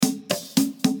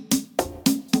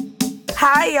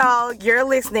Hi, y'all. You're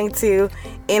listening to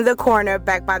In the Corner,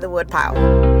 Back by the Woodpile.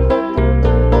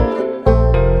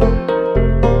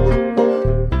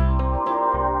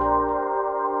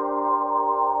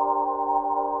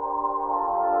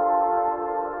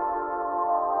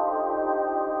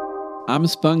 I'm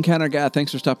Spun Counter Guy.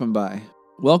 Thanks for stopping by.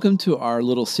 Welcome to our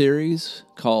little series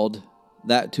called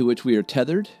That to Which We Are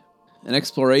Tethered, an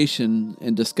exploration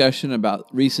and discussion about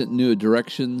recent new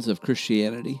directions of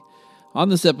Christianity. On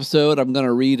this episode, I'm going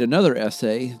to read another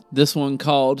essay, this one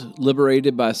called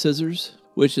Liberated by Scissors,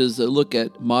 which is a look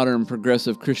at modern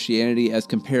progressive Christianity as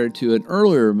compared to an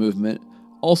earlier movement,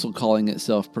 also calling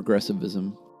itself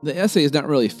progressivism. The essay is not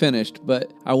really finished,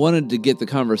 but I wanted to get the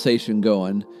conversation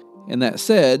going. And that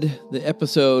said, the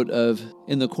episode of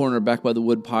In the Corner Back by the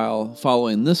Woodpile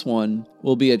following this one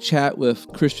will be a chat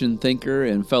with Christian thinker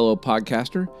and fellow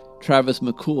podcaster Travis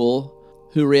McCool,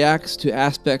 who reacts to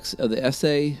aspects of the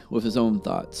essay with his own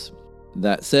thoughts.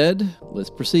 That said, let's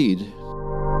proceed.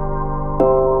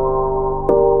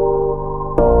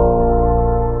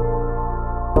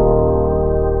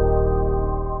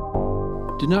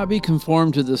 Do not be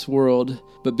conformed to this world,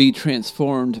 but be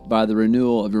transformed by the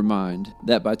renewal of your mind,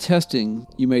 that by testing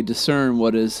you may discern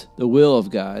what is the will of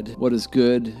God, what is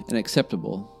good and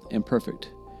acceptable and perfect.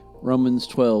 Romans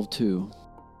 12:2.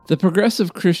 The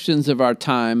progressive Christians of our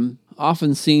time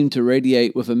often seem to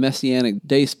radiate with a messianic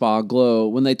day spa glow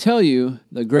when they tell you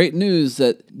the great news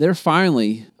that they're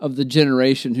finally of the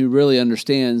generation who really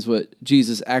understands what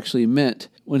Jesus actually meant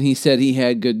when he said he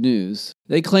had good news.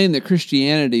 They claim that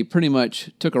Christianity pretty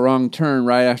much took a wrong turn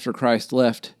right after Christ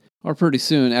left, or pretty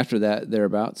soon after that,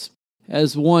 thereabouts.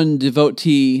 As one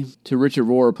devotee to Richard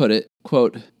Rohr put it,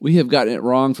 quote, "We have gotten it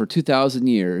wrong for 2,000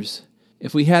 years.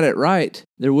 If we had it right,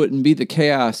 there wouldn't be the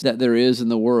chaos that there is in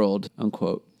the world,"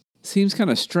 unquote. Seems kind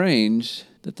of strange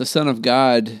that the Son of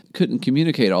God couldn't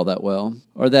communicate all that well,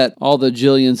 or that all the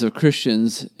jillions of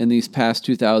Christians in these past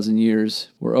 2,000 years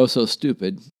were oh so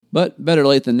stupid. But better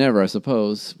late than never, I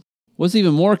suppose. What's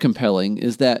even more compelling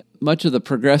is that much of the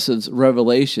progressives'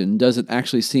 revelation doesn't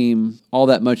actually seem all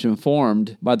that much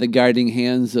informed by the guiding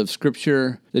hands of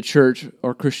Scripture, the Church,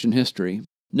 or Christian history.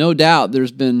 No doubt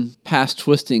there's been past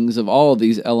twistings of all of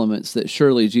these elements that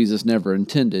surely Jesus never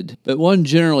intended, but one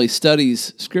generally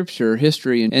studies Scripture,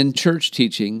 history, and church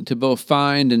teaching to both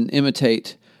find and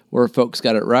imitate where folks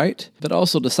got it right, but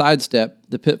also to sidestep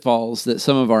the pitfalls that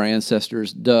some of our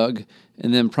ancestors dug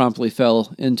and then promptly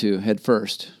fell into head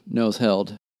first, nose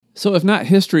held. So if not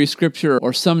history, Scripture,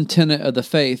 or some tenet of the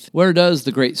faith, where does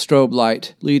the great strobe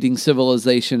light leading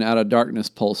civilization out of darkness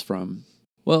pulse from?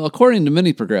 Well, according to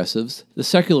many progressives, the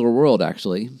secular world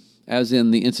actually, as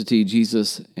in the entity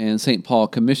Jesus and St. Paul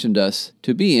commissioned us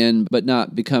to be in but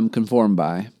not become conformed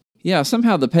by. Yeah,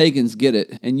 somehow the pagans get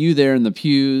it, and you there in the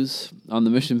pews, on the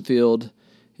mission field,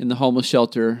 in the homeless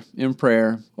shelter, in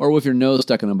prayer, or with your nose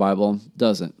stuck in a Bible,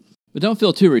 doesn't. But don't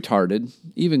feel too retarded.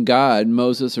 Even God,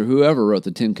 Moses, or whoever wrote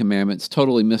the Ten Commandments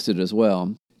totally missed it as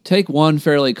well. Take one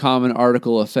fairly common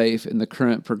article of faith in the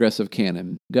current progressive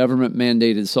canon,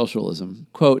 government-mandated socialism.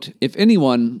 Quote, "If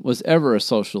anyone was ever a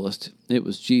socialist, it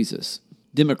was Jesus."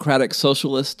 Democratic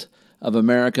Socialist of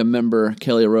America member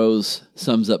Kelly Rose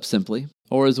sums up simply.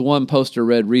 Or as one poster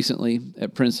read recently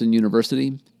at Princeton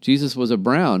University, Jesus was a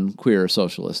brown queer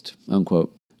socialist,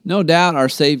 unquote. No doubt our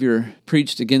Savior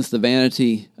preached against the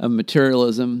vanity of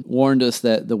materialism, warned us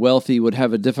that the wealthy would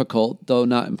have a difficult, though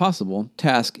not impossible,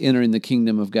 task entering the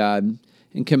kingdom of God,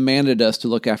 and commanded us to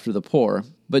look after the poor.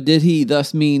 But did he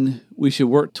thus mean we should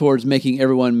work towards making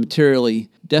everyone materially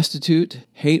destitute,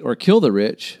 hate or kill the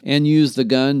rich, and use the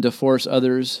gun to force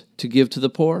others to give to the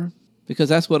poor? Because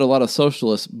that's what a lot of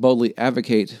socialists boldly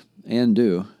advocate and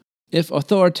do. If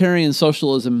authoritarian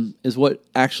socialism is what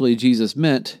actually Jesus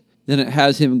meant, then it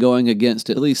has him going against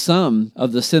at least some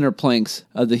of the center planks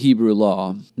of the Hebrew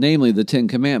law, namely the Ten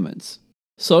Commandments.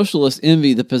 Socialists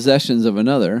envy the possessions of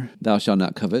another, thou shalt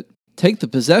not covet, take the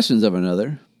possessions of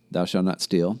another, thou shalt not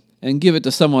steal, and give it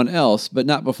to someone else, but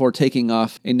not before taking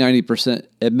off a 90%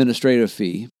 administrative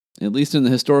fee. At least in the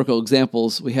historical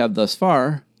examples we have thus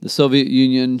far, the Soviet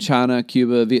Union, China,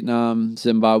 Cuba, Vietnam,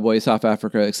 Zimbabwe, South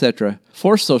Africa, etc.,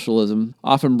 forced socialism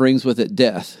often brings with it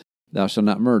death, thou shalt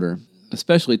not murder,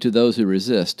 especially to those who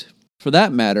resist. For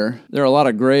that matter, there are a lot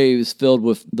of graves filled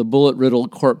with the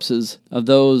bullet-riddled corpses of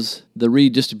those the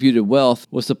redistributed wealth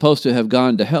was supposed to have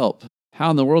gone to help.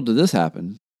 How in the world did this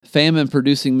happen? Famine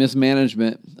producing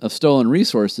mismanagement of stolen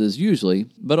resources, usually,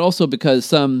 but also because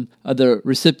some of the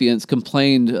recipients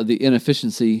complained of the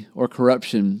inefficiency or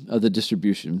corruption of the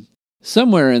distribution.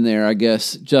 Somewhere in there, I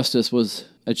guess, justice was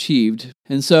achieved.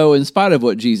 And so, in spite of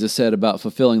what Jesus said about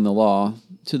fulfilling the law,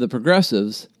 To the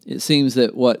progressives, it seems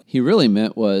that what he really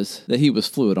meant was that he was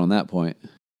fluid on that point.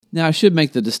 Now, I should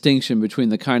make the distinction between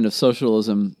the kind of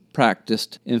socialism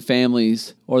practiced in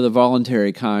families or the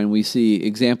voluntary kind we see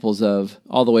examples of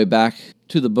all the way back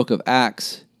to the book of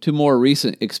Acts, to more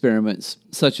recent experiments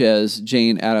such as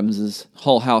Jane Addams's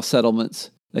Hull House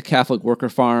settlements, the Catholic Worker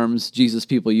Farms, Jesus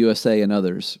People USA, and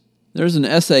others. There's an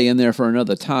essay in there for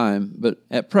another time, but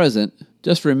at present,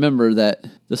 just remember that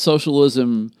the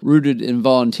socialism rooted in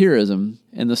volunteerism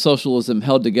and the socialism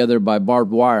held together by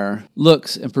barbed wire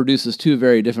looks and produces two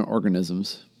very different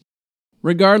organisms.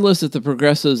 Regardless if the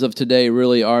progressives of today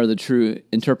really are the true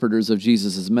interpreters of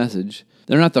Jesus' message,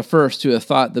 they're not the first to have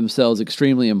thought themselves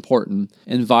extremely important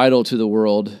and vital to the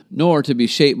world, nor to be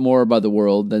shaped more by the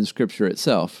world than Scripture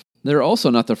itself. They're also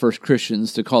not the first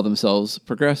Christians to call themselves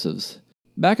progressives.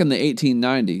 Back in the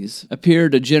 1890s,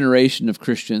 appeared a generation of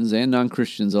Christians and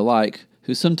non-Christians alike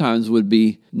who sometimes would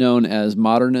be known as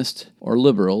modernist or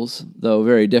liberals, though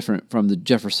very different from the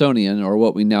Jeffersonian or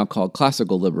what we now call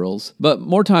classical liberals, but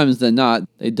more times than not,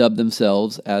 they dubbed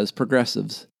themselves as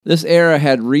progressives. This era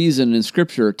had reason and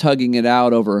Scripture tugging it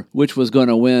out over which was going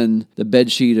to win the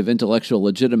bedsheet of intellectual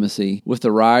legitimacy with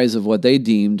the rise of what they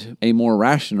deemed a more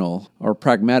rational or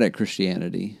pragmatic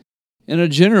Christianity. In a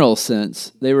general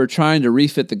sense, they were trying to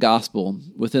refit the gospel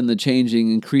within the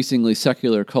changing, increasingly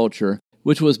secular culture,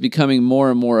 which was becoming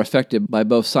more and more affected by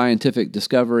both scientific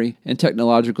discovery and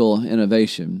technological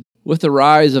innovation. With the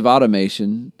rise of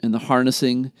automation and the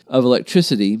harnessing of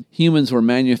electricity, humans were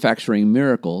manufacturing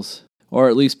miracles, or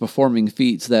at least performing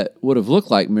feats that would have looked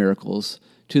like miracles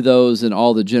to those in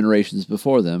all the generations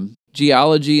before them.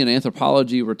 Geology and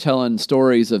anthropology were telling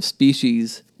stories of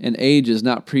species and ages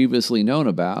not previously known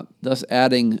about, thus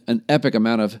adding an epic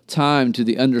amount of time to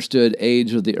the understood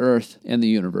age of the earth and the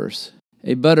universe.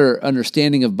 A better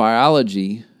understanding of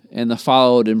biology and the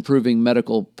followed improving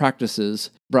medical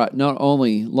practices brought not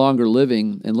only longer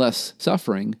living and less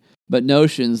suffering, but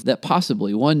notions that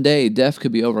possibly one day death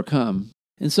could be overcome.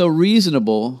 And so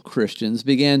reasonable Christians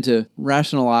began to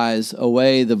rationalize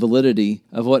away the validity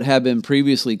of what had been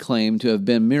previously claimed to have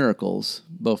been miracles,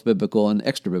 both biblical and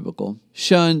extra-biblical,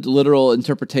 shunned literal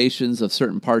interpretations of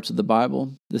certain parts of the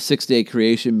Bible, the six-day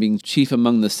creation being chief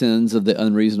among the sins of the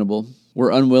unreasonable, were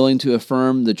unwilling to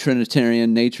affirm the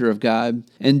Trinitarian nature of God,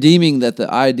 and deeming that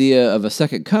the idea of a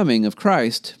second coming of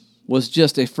Christ was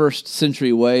just a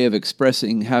first-century way of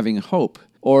expressing having hope,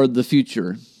 or the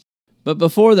future. But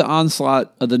before the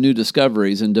onslaught of the new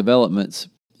discoveries and developments,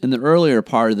 in the earlier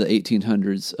part of the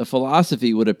 1800s, a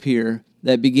philosophy would appear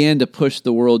that began to push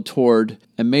the world toward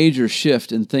a major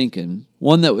shift in thinking,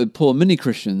 one that would pull many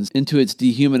Christians into its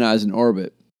dehumanizing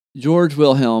orbit. George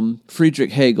Wilhelm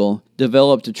Friedrich Hegel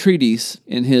developed a treatise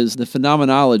in his The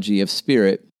Phenomenology of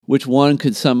Spirit, which one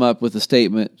could sum up with the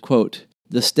statement, quote,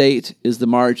 "The state is the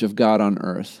march of God on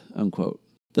earth," unquote.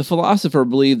 The philosopher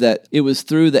believed that it was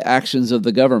through the actions of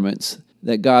the governments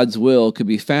that God's will could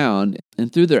be found,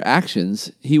 and through their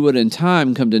actions he would in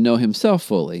time come to know himself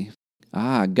fully.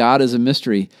 God is a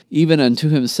mystery, even unto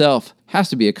himself, has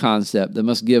to be a concept that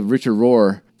must give Richard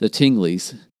Rohr the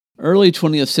tinglies. Early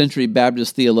 20th century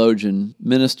Baptist theologian,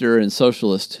 minister, and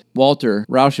socialist Walter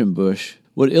Rauschenbusch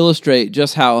would illustrate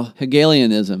just how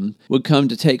Hegelianism would come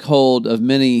to take hold of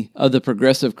many of the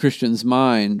progressive Christians'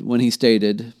 mind when he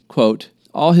stated, quote,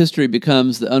 "All history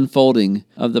becomes the unfolding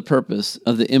of the purpose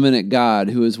of the immanent God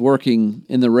who is working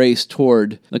in the race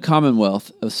toward the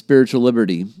commonwealth of spiritual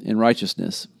liberty and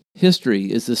righteousness.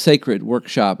 History is the sacred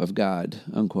workshop of God,"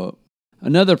 unquote.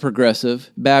 Another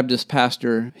progressive, Baptist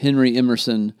pastor, Henry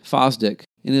Emerson Fosdick,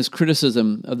 in his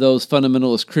criticism of those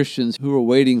fundamentalist Christians who were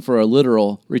waiting for a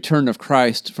literal return of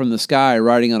Christ from the sky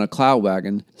riding on a cloud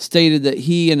wagon, stated that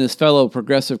he and his fellow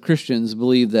progressive Christians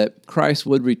believed that Christ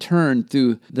would return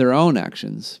through their own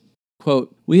actions.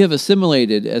 Quote, "We have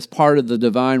assimilated as part of the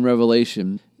divine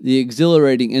revelation the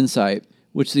exhilarating insight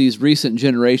which these recent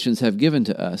generations have given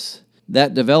to us.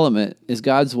 That development is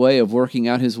God's way of working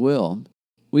out his will.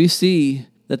 We see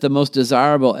that the most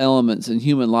desirable elements in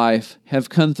human life have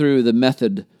come through the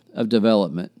method of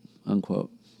development," unquote.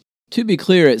 To be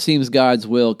clear, it seems God's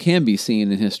will can be seen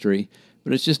in history,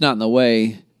 but it's just not in the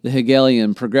way the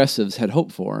Hegelian progressives had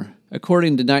hoped for.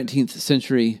 According to 19th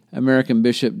century American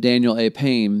Bishop Daniel A.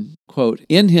 Payne, quote,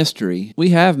 "In history,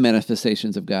 we have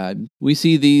manifestations of God. We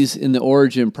see these in the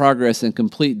origin, progress, and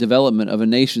complete development of a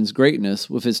nation's greatness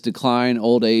with its decline,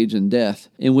 old age, and death,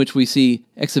 in which we see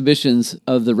exhibitions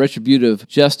of the retributive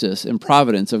justice and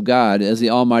providence of God as the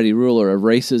almighty ruler of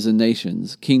races and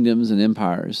nations, kingdoms and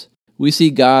empires. We see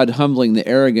God humbling the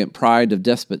arrogant pride of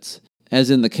despots, as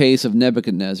in the case of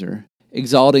Nebuchadnezzar,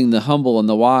 exalting the humble and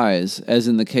the wise, as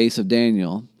in the case of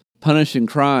Daniel, punishing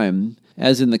crime,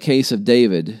 as in the case of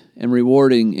David, and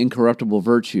rewarding incorruptible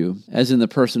virtue, as in the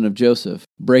person of Joseph,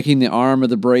 breaking the arm of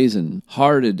the brazen,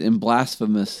 hearted and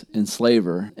blasphemous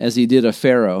enslaver, as he did of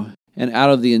Pharaoh, and out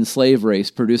of the enslaved race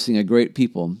producing a great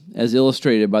people, as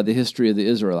illustrated by the history of the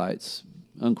Israelites."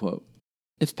 Unquote.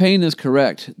 If Paine is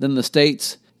correct, then the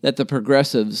states that the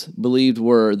progressives believed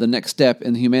were the next step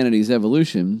in humanity's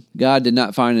evolution, God did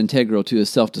not find integral to his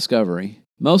self-discovery.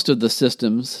 Most of the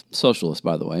systems, socialist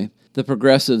by the way, the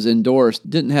progressives endorsed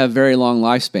didn't have very long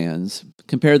lifespans.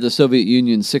 Compare the Soviet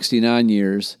Union's 69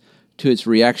 years to its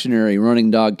reactionary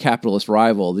running dog capitalist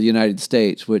rival, the United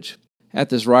States, which at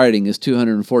this writing is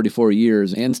 244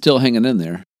 years and still hanging in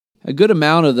there. A good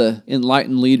amount of the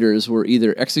enlightened leaders were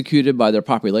either executed by their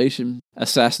population,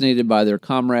 assassinated by their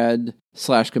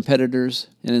comrade/competitors,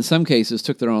 and in some cases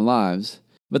took their own lives.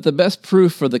 But the best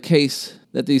proof for the case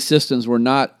that these systems were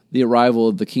not the arrival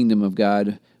of the kingdom of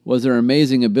God was their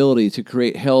amazing ability to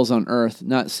create hells on earth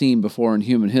not seen before in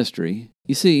human history.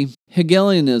 You see,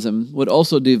 Hegelianism would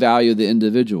also devalue the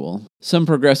individual, some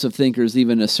progressive thinkers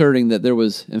even asserting that there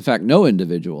was, in fact, no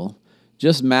individual,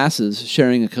 just masses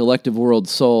sharing a collective world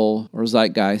soul or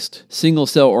zeitgeist,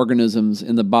 single-cell organisms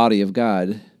in the body of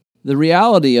God. The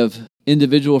reality of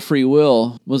individual free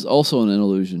will was also an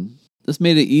illusion. This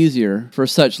made it easier for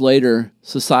such later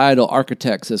societal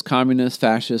architects as communists,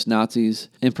 fascists, Nazis,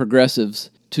 and progressives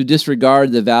to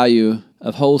disregard the value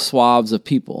of whole swaths of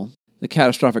people. The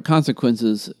catastrophic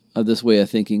consequences of this way of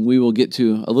thinking we will get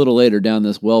to a little later down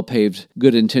this well-paved,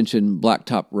 good-intentioned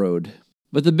blacktop road.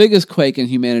 But the biggest quake in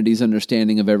humanity's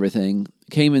understanding of everything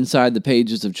came inside the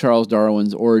pages of Charles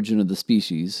Darwin's Origin of the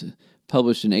Species,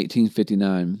 published in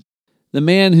 1859. The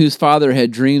man whose father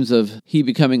had dreams of he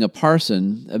becoming a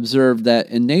parson observed that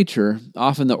in nature,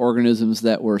 often the organisms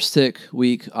that were sick,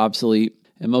 weak, obsolete,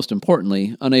 and most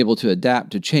importantly, unable to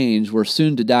adapt to change were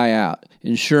soon to die out,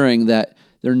 ensuring that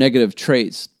their negative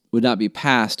traits would not be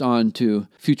passed on to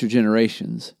future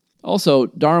generations. Also,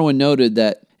 Darwin noted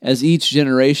that as each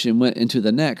generation went into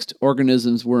the next,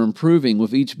 organisms were improving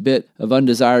with each bit of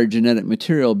undesired genetic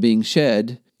material being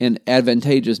shed and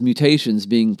advantageous mutations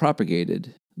being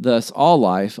propagated. Thus, all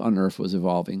life on Earth was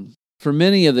evolving. For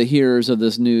many of the hearers of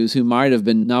this news who might have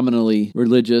been nominally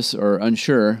religious or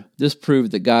unsure, this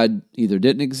proved that God either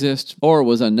didn't exist or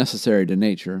was unnecessary to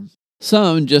nature.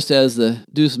 Some, just as the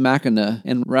Deus Machina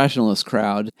and rationalist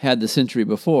crowd had the century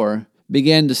before,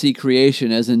 began to see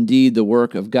creation as indeed the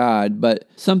work of God, but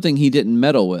something he didn't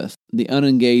meddle with, the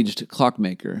unengaged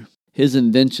clockmaker. His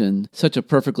invention, such a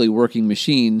perfectly working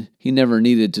machine, he never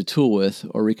needed to tool with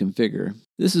or reconfigure.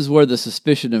 This is where the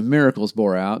suspicion of miracles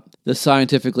bore out, the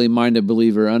scientifically minded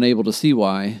believer unable to see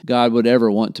why God would ever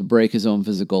want to break his own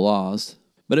physical laws.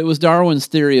 But it was Darwin's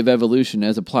theory of evolution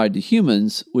as applied to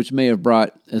humans which may have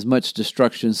brought as much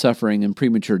destruction, suffering, and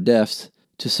premature deaths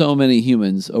to so many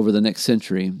humans over the next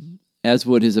century, as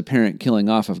would his apparent killing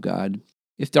off of God.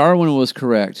 If Darwin was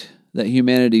correct that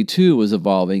humanity too was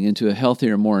evolving into a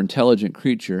healthier, more intelligent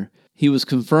creature, he was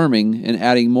confirming and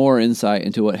adding more insight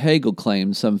into what Hegel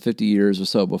claimed some 50 years or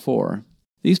so before.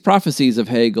 These prophecies of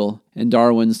Hegel and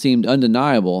Darwin seemed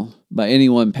undeniable by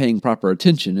anyone paying proper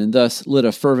attention, and thus lit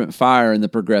a fervent fire in the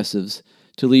progressives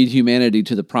to lead humanity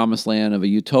to the promised land of a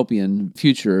utopian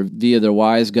future via their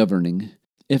wise governing.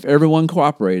 If everyone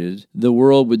cooperated, the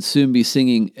world would soon be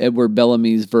singing Edward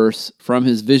Bellamy's verse from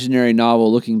his visionary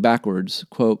novel Looking Backwards,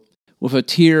 quote, "With a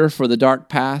tear for the dark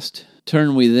past,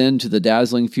 turn we then to the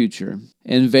dazzling future,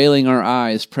 and veiling our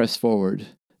eyes press forward.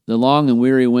 The long and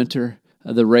weary winter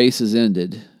of the race is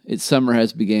ended. Its summer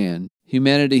has began.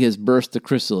 Humanity has burst the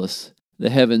chrysalis. The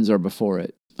heavens are before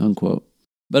it." Unquote.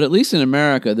 But at least in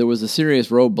America, there was a serious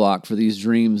roadblock for these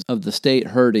dreams of the state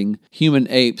herding human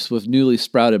apes with newly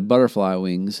sprouted butterfly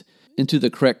wings into the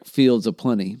correct fields of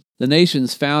plenty. The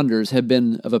nation's founders had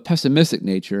been of a pessimistic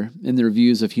nature in their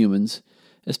views of humans,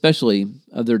 especially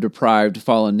of their deprived,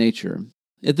 fallen nature.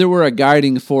 If there were a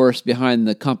guiding force behind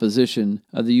the composition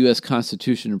of the U.S.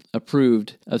 Constitution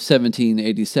approved of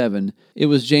 1787, it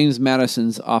was James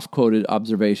Madison's oft-quoted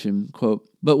observation, quote,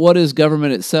 "But what is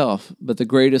government itself but the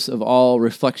greatest of all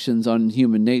reflections on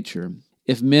human nature?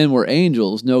 If men were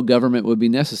angels, no government would be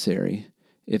necessary.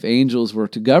 If angels were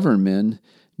to govern men,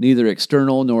 neither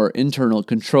external nor internal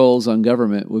controls on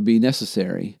government would be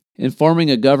necessary. In forming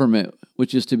a government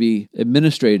which is to be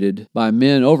administrated by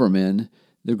men over men,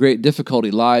 the great difficulty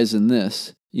lies in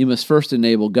this. You must first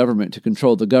enable government to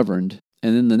control the governed,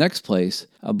 and in the next place,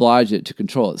 oblige it to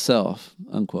control itself."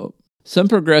 Unquote. Some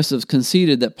progressives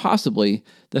conceded that possibly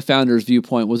the founders'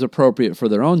 viewpoint was appropriate for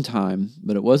their own time,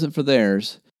 but it wasn't for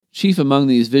theirs. Chief among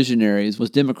these visionaries was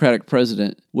Democratic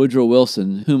President Woodrow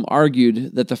Wilson, whom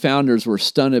argued that the founders were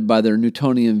stunted by their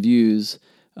Newtonian views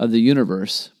of the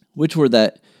universe, which were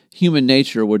that human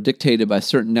nature were dictated by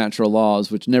certain natural laws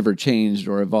which never changed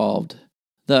or evolved.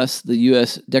 Thus, the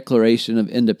U.S. Declaration of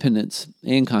Independence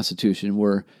and Constitution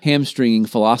were hamstringing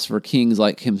philosopher kings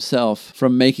like himself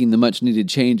from making the much-needed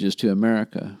changes to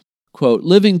America. Quote,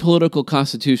 living political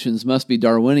constitutions must be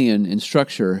Darwinian in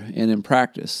structure and in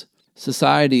practice.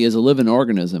 Society is a living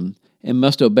organism and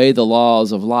must obey the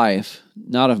laws of life,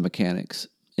 not of mechanics.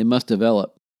 It must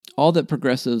develop. All that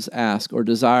progressives ask or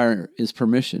desire is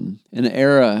permission, in an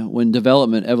era when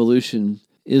evolution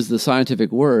is the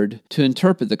scientific word, to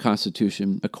interpret the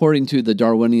Constitution according to the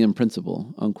Darwinian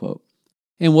principle, unquote.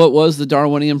 And what was the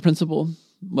Darwinian principle?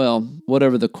 Well,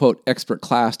 whatever the, quote, expert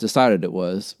class decided it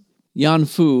was. Yan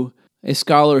Fu, a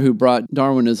scholar who brought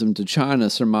Darwinism to China,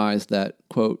 surmised that,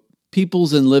 quote,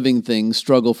 peoples and living things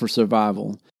struggle for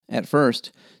survival. At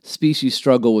first, species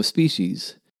struggle with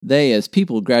species. They, as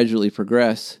people, gradually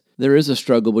progress. There is a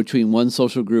struggle between one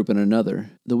social group and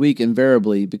another. The weak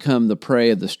invariably become the prey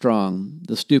of the strong.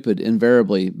 The stupid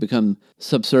invariably become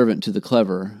subservient to the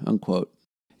clever, unquote.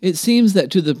 It seems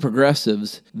that to the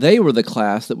progressives, they were the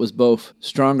class that was both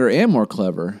stronger and more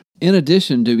clever, in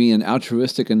addition to being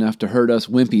altruistic enough to herd us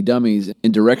wimpy dummies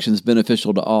in directions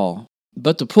beneficial to all.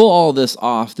 But to pull all this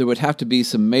off, there would have to be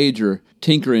some major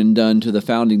tinkering done to the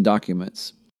founding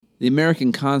documents. The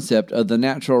American concept of the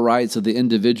natural rights of the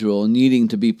individual needing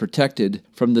to be protected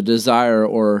from the desire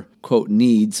or, quote,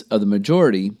 needs of the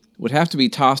majority would have to be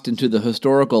tossed into the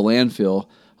historical landfill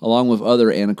along with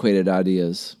other antiquated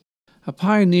ideas. A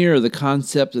pioneer of the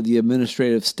concept of the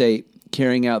administrative state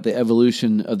carrying out the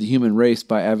evolution of the human race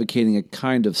by advocating a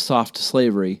kind of soft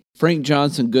slavery, Frank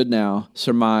Johnson Goodnow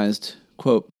surmised,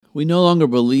 quote, we no longer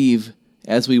believe,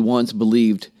 as we once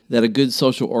believed, that a good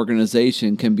social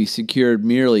organization can be secured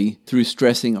merely through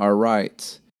stressing our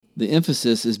rights. The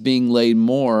emphasis is being laid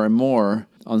more and more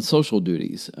on social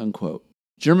duties, unquote.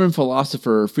 German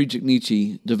philosopher Friedrich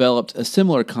Nietzsche developed a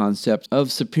similar concept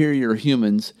of superior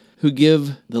humans who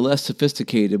give the less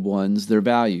sophisticated ones their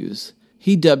values.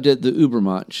 He dubbed it the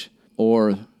Übermensch,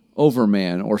 or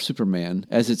Overman, or Superman,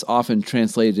 as it's often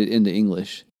translated into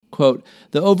English. Quote,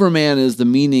 the Overman is the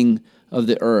meaning of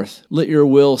the earth. Let your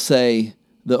will say,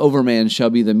 the Overman shall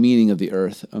be the meaning of the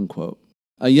earth, unquote.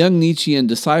 A young Nietzschean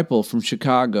disciple from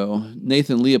Chicago,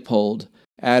 Nathan Leopold,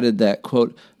 added that,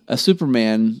 quote, a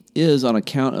Superman is, on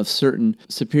account of certain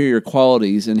superior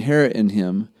qualities inherent in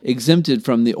him, exempted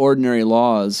from the ordinary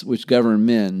laws which govern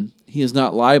men. He is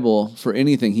not liable for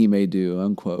anything he may do,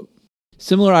 unquote.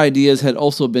 Similar ideas had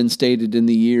also been stated in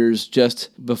the years just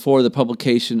before the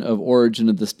publication of Origin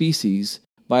of the Species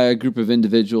by a group of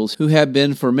individuals who had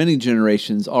been for many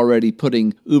generations already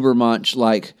putting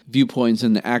Übermensch-like viewpoints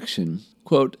into action.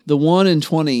 Quote, the 1 in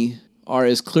 20 are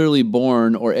as clearly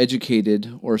born or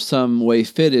educated or some way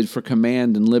fitted for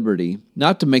command and liberty.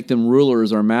 Not to make them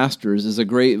rulers or masters is a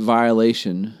great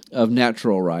violation of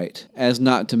natural right, as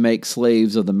not to make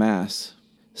slaves of the mass,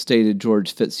 stated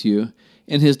George Fitzhugh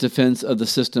in his defense of the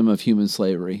system of human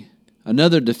slavery.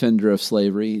 Another defender of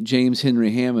slavery, James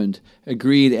Henry Hammond,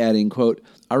 agreed, adding, quote,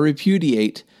 I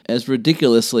repudiate as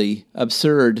ridiculously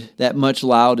absurd that much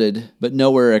lauded but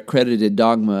nowhere accredited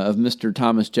dogma of Mr.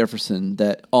 Thomas Jefferson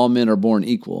that all men are born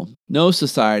equal. No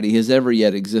society has ever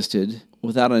yet existed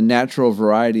without a natural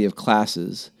variety of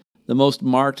classes. The most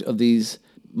marked of these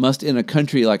must in a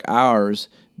country like ours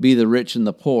be the rich and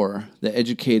the poor, the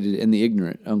educated and the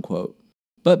ignorant, unquote.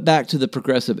 But back to the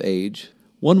progressive age.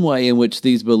 One way in which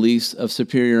these beliefs of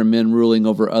superior men ruling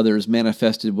over others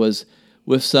manifested was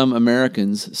with some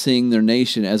Americans seeing their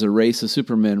nation as a race of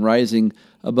supermen rising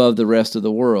above the rest of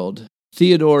the world.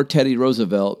 Theodore Teddy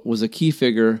Roosevelt was a key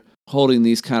figure holding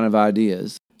these kind of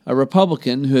ideas. A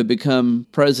Republican who had become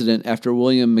president after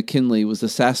William McKinley was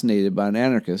assassinated by an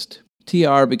anarchist,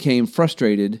 TR became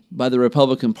frustrated by the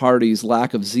Republican Party's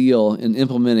lack of zeal in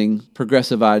implementing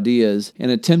progressive ideas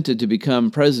and attempted to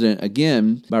become president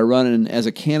again by running as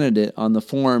a candidate on the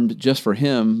formed just for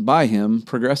him, by him,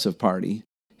 Progressive Party.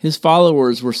 His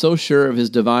followers were so sure of his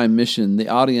divine mission, the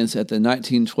audience at the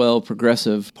 1912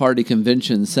 Progressive Party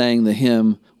convention sang the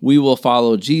hymn, We Will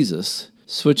Follow Jesus,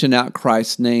 switching out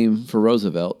Christ's name for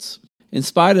Roosevelt's. In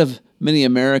spite of many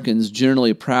Americans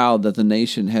generally proud that the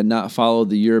nation had not followed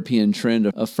the European trend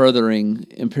of furthering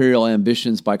imperial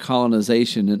ambitions by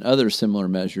colonization and other similar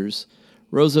measures,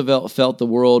 Roosevelt felt the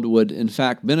world would in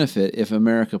fact benefit if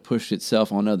America pushed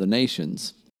itself on other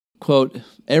nations. Quote,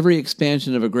 every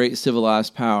expansion of a great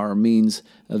civilized power means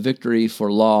a victory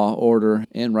for law, order,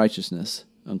 and righteousness,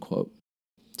 unquote.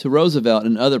 To Roosevelt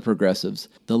and other progressives,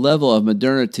 the level of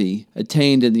modernity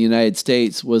attained in the United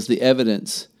States was the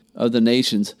evidence of the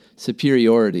nation's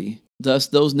superiority. Thus,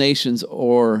 those nations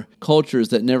or cultures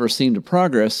that never seemed to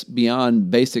progress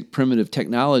beyond basic primitive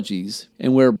technologies,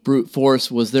 and where brute force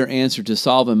was their answer to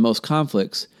solving most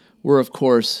conflicts, were, of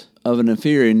course, of an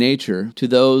inferior nature to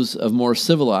those of more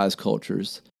civilized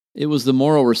cultures. It was the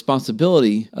moral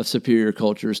responsibility of superior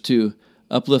cultures to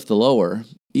uplift the lower,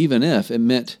 even if it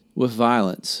meant with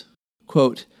violence.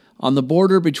 Quote, "On the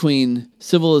border between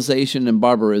civilization and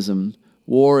barbarism,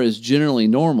 war is generally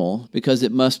normal because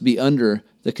it must be under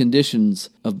the conditions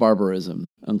of barbarism,"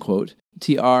 unquote.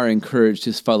 T.R. encouraged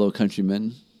his fellow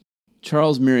countrymen.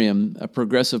 Charles Merriam, a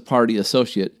Progressive Party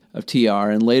associate of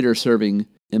T.R. and later serving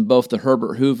in both the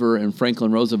Herbert Hoover and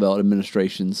Franklin Roosevelt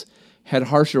administrations, had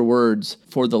harsher words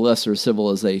for the lesser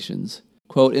civilizations.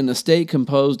 Quote, "In a state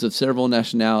composed of several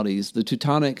nationalities, the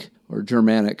Teutonic or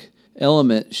Germanic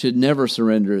element should never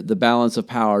surrender the balance of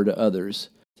power to others.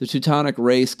 The Teutonic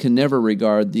race can never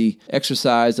regard the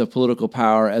exercise of political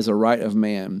power as a right of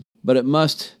man, but it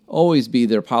must always be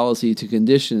their policy to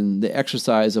condition the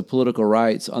exercise of political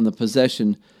rights on the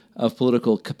possession of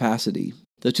political capacity.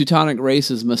 The Teutonic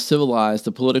races must civilize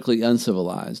the politically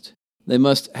uncivilized. They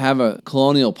must have a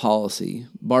colonial policy.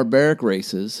 Barbaric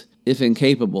races, if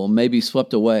incapable, may be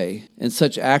swept away, and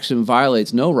such action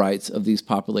violates no rights of these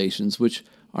populations, which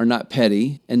are not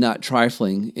petty and not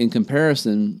trifling in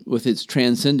comparison with its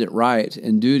transcendent right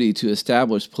and duty to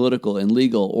establish political and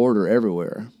legal order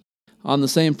everywhere. On the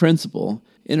same principle,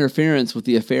 interference with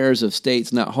the affairs of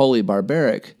states not wholly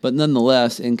barbaric, but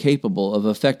nonetheless incapable of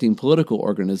effecting political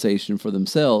organization for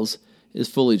themselves, is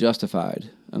fully justified,"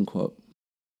 unquote.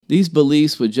 These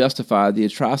beliefs would justify the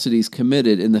atrocities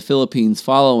committed in the Philippines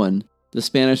following the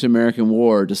Spanish-American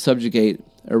War to subjugate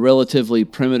a relatively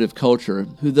primitive culture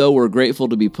who, though were grateful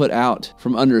to be put out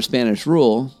from under Spanish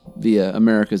rule via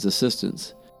America's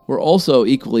assistance, were also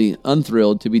equally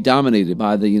unthrilled to be dominated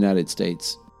by the United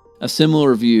States. A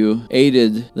similar view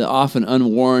aided the often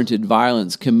unwarranted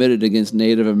violence committed against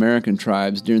Native American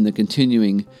tribes during the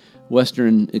continuing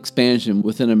Western expansion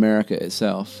within America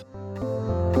itself.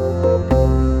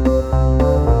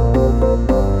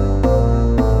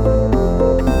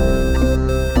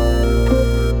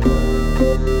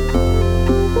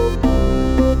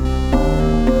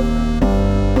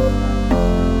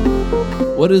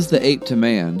 What is the ape to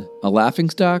man? A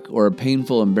laughingstock or a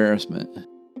painful embarrassment?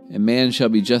 And man shall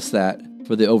be just that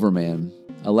for the overman,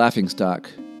 a laughingstock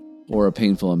or a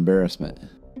painful embarrassment.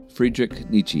 Friedrich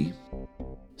Nietzsche.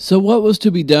 So what was to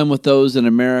be done with those in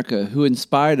America who, in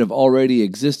spite of already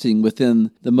existing within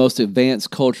the most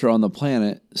advanced culture on the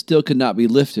planet, still could not be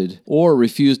lifted or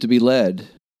refused to be led?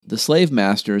 The slave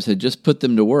masters had just put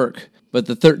them to work, but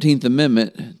the 13th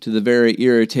Amendment to the very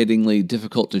irritatingly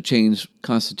difficult-to-change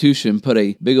Constitution put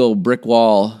a big old brick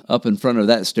wall up in front of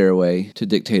that stairway to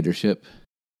dictatorship.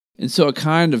 And so a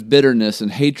kind of bitterness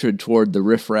and hatred toward the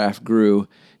riffraff grew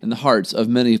in the hearts of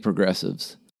many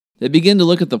progressives. They began to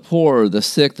look at the poor, the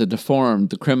sick, the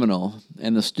deformed, the criminal,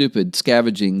 and the stupid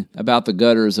scavenging about the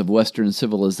gutters of Western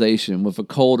civilization with a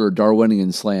colder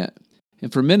Darwinian slant.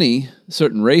 And for many,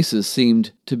 certain races seemed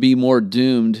to be more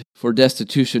doomed for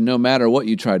destitution no matter what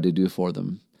you tried to do for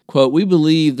them. Quote, "We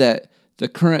believe that the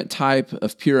current type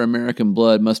of pure American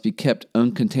blood must be kept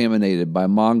uncontaminated by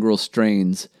mongrel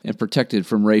strains and protected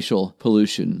from racial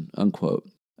pollution," unquote,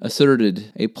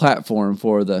 asserted a platform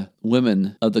for the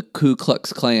women of the Ku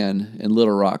Klux Klan in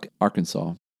Little Rock,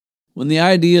 Arkansas. When the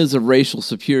ideas of racial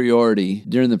superiority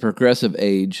during the progressive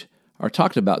age are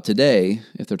talked about today,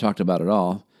 if they're talked about at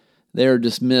all, they are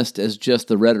dismissed as just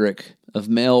the rhetoric of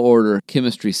mail-order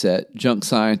chemistry set, junk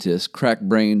scientist,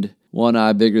 crack-brained, one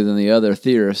eye bigger than the other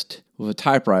theorist with a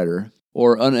typewriter,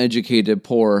 or uneducated,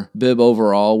 poor,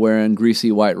 bib-overall-wearing,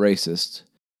 greasy white racist.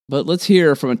 But let's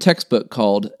hear from a textbook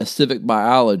called A Civic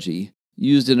Biology,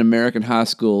 used in American high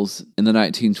schools in the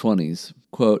 1920s.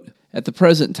 Quote, "At the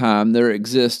present time, there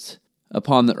exists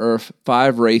upon the earth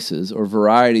 5 races or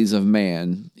varieties of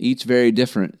man, each very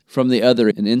different from the other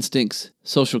in instincts,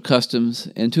 social customs,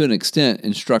 and to an extent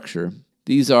in structure.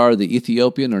 These are the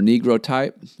Ethiopian or Negro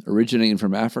type, originating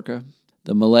from Africa,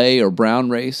 the Malay or brown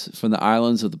race from the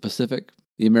islands of the Pacific,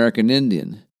 the American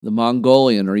Indian, the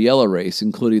Mongolian or yellow race,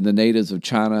 including the natives of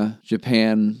China,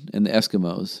 Japan, and the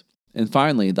Eskimos, and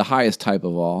finally, the highest type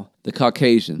of all, the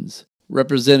Caucasians,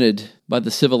 represented by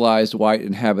the civilized white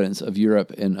inhabitants of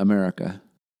Europe and America."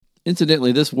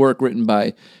 Incidentally, this work, written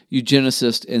by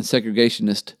eugenicist and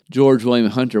segregationist George William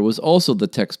Hunter, was also the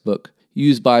textbook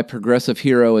used by progressive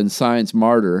hero and science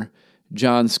martyr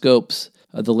John Scopes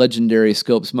of the legendary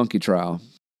Scopes monkey trial.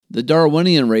 The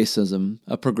Darwinian racism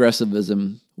of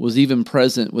progressivism was even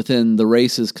present within the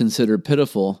races considered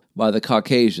pitiful by the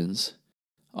Caucasians.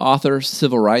 Author,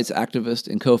 civil rights activist,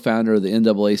 and co-founder of the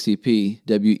NAACP,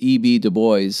 W.E.B. Du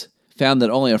Bois, found that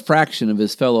only a fraction of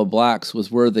his fellow blacks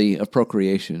was worthy of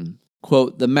procreation.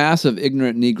 Quote, "The mass of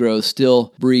ignorant Negroes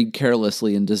still breed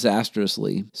carelessly and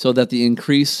disastrously, so that the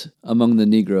increase among the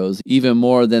Negroes, even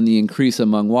more than the increase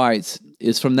among whites,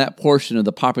 is from that portion of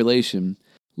the population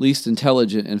least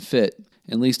intelligent and fit,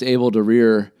 and least able to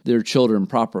rear their children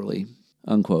properly."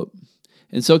 Unquote.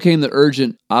 And so came the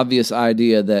urgent, obvious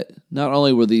idea that not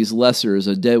only were these lessers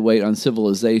a dead weight on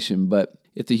civilization, but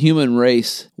if the human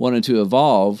race wanted to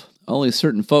evolve, only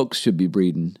certain folks should be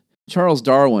breeding. Charles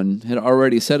Darwin had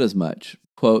already said as much.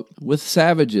 Quote, "With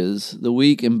savages, the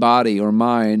weak in body or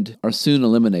mind are soon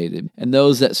eliminated, and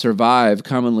those that survive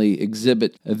commonly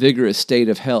exhibit a vigorous state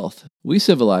of health. We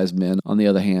civilized men, on the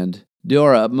other hand, do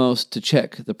our utmost to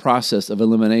check the process of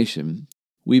elimination.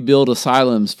 We build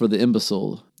asylums for the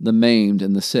imbecile, the maimed,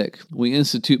 and the sick. We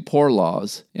institute poor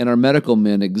laws, and our medical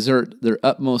men exert their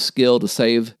utmost skill to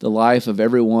save the life of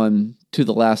everyone to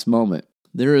the last moment.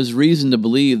 There is reason to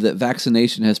believe that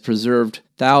vaccination has preserved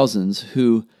thousands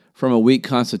who, from a weak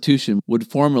constitution, would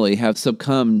formerly have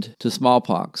succumbed to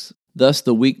smallpox. Thus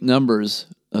the weak numbers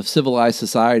of civilized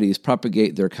societies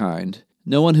propagate their kind.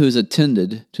 No one who has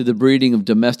attended to the breeding of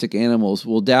domestic animals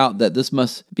will doubt that this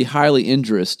must be highly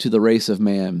injurious to the race of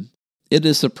man. It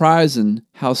is surprising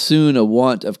how soon a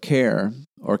want of care,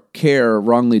 or care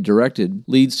wrongly directed,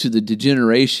 leads to the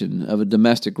degeneration of a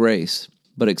domestic race.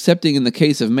 But excepting in the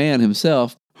case of man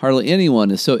himself, hardly anyone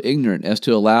is so ignorant as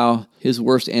to allow his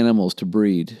worst animals to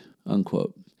breed."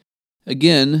 Unquote.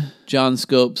 Again, John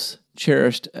Scopes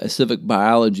cherished a civic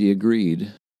biology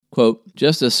agreed. Quote,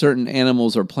 "Just as certain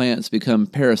animals or plants become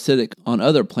parasitic on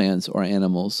other plants or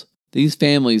animals, these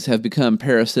families have become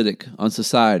parasitic on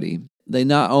society. They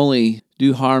not only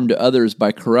do harm to others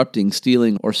by corrupting,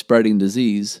 stealing, or spreading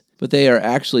disease, but they are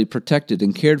actually protected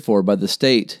and cared for by the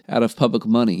state out of public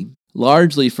money.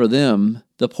 Largely for them,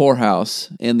 the poorhouse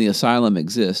and the asylum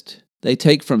exist. They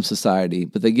take from society,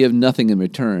 but they give nothing in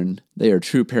return. They are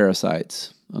true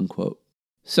parasites." Unquote.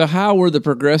 So how were the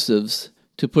progressives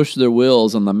to push their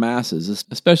wills on the masses,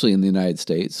 especially in the United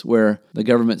States, where the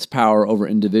government's power over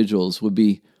individuals would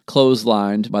be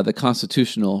clotheslined by the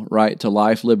constitutional right to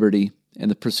life, liberty,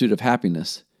 and the pursuit of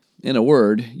happiness? In a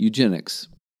word, eugenics.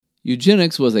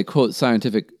 Eugenics was a, quote,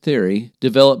 "scientific theory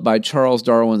developed by Charles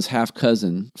Darwin's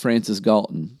half-cousin, Francis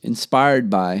Galton, inspired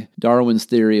by Darwin's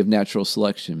theory of natural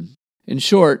selection. In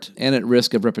short, and at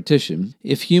risk of repetition,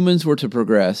 if humans were to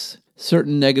progress,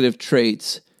 certain negative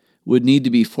traits would need to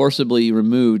be forcibly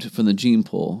removed from the gene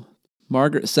pool.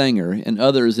 Margaret Sanger and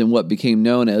others in what became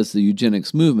known as the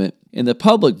eugenics movement, in the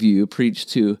public view, preached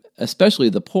to, especially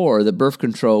the poor, that birth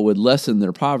control would lessen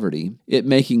their poverty, it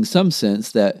making some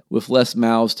sense that with less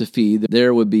mouths to feed,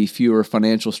 there would be fewer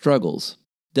financial struggles.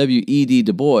 W.E.B.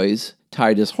 Du Bois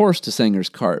tied his horse to Sanger's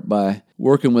cart by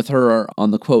working with her on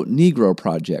the, quote, "Negro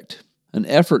Project," an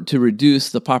effort to reduce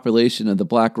the population of the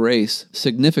black race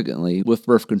significantly with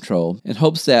birth control, in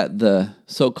hopes that the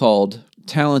so-called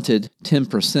talented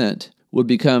 10% would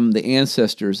become the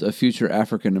ancestors of future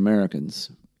African Americans.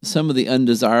 Some of the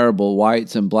undesirable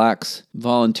whites and blacks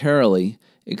voluntarily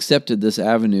accepted this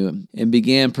avenue and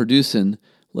began producing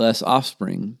less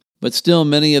offspring. But still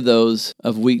many of those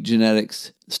of weak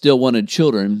genetics still wanted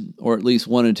children, or at least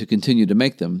wanted to continue to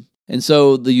make them. And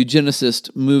so the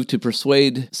eugenicists moved to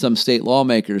persuade some state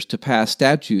lawmakers to pass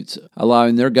statutes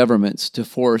allowing their governments to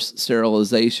force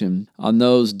sterilization on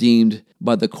those deemed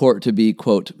by the court to be,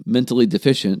 quote, "mentally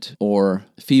deficient" or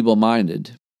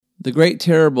feeble-minded. The great,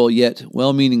 terrible, yet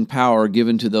well-meaning power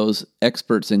given to those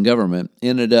experts in government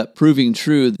ended up proving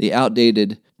true the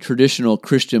outdated traditional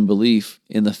Christian belief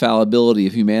in the fallibility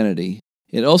of humanity.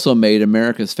 It also made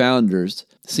America's founders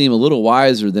seem a little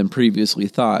wiser than previously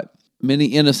thought. Many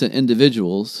innocent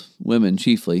individuals, women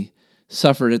chiefly,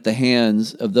 suffered at the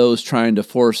hands of those trying to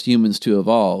force humans to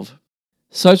evolve.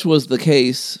 Such was the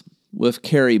case with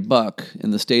Carrie Buck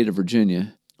in the state of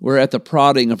Virginia, where at the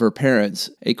prodding of her parents,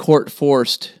 a court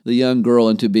forced the young girl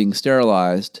into being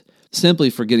sterilized simply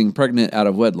for getting pregnant out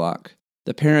of wedlock.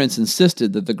 The parents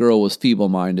insisted that the girl was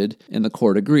feeble-minded, and the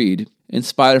court agreed, in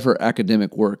spite of her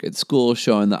academic work at school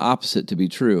showing the opposite to be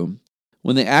true.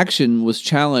 When the action was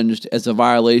challenged as a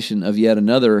violation of yet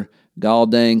another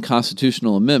gall-dang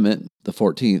constitutional amendment, the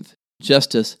 14th,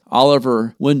 Justice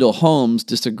Oliver Wendell Holmes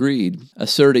disagreed,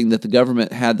 asserting that the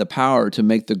government had the power to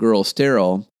make the girl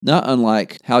sterile, not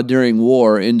unlike how during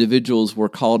war individuals were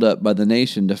called up by the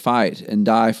nation to fight and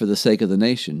die for the sake of the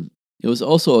nation. It was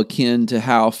also akin to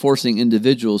how forcing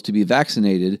individuals to be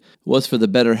vaccinated was for the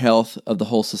better health of the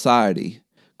whole society.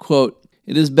 Quote,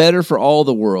 "It is better for all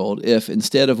the world if,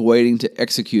 instead of waiting to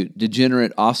execute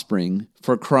degenerate offspring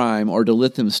for crime or to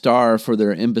let them starve for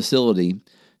their imbecility,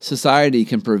 society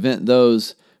can prevent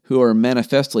those who are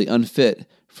manifestly unfit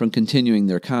from continuing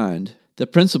their kind. The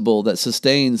principle that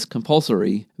sustains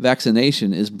compulsory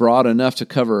vaccination is broad enough to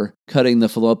cover cutting the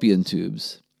fallopian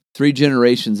tubes. 3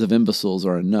 generations of imbeciles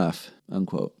are enough,"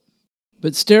 unquote.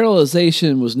 But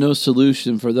sterilization was no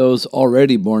solution for those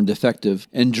already born defective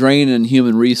and draining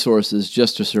human resources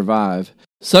just to survive.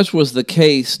 Such was the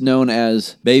case known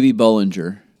as Baby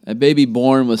Bollinger, a baby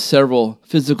born with several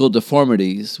physical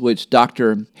deformities, which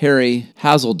Dr. Harry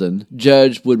Hazelden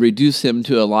judged would reduce him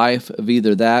to a life of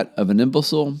either that of an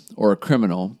imbecile or a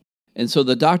criminal. And so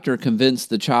the doctor convinced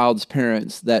the child's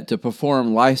parents that to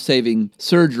perform life-saving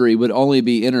surgery would only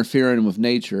be interfering with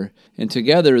nature, and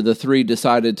together the 3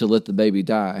 decided to let the baby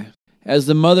die. As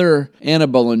the mother, Anna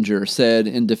Bollinger, said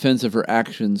in defense of her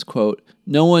actions, quote,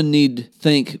 "No one need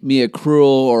think me a cruel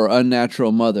or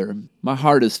unnatural mother. My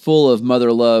heart is full of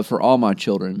mother love for all my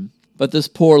children. But this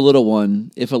poor little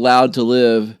one, if allowed to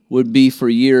live, would be for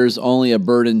years only a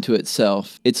burden to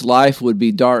itself. Its life would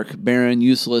be dark, barren,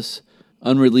 useless,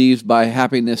 unrelieved by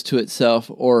happiness to itself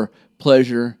or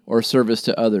pleasure or service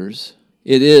to others.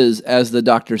 It is, as the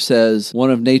doctor says,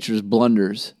 one of nature's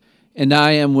blunders, and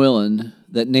I am willing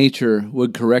that nature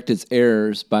would correct its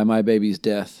errors by my baby's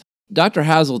death." Dr.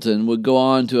 Hazelden would go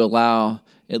on to allow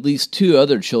at least 2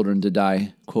 other children to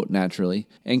die, quote, naturally,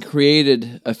 and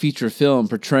created a feature film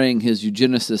portraying his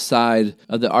eugenicist side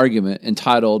of the argument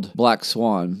entitled Black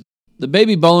Swan. The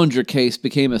Baby Bollinger case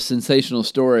became a sensational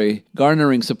story,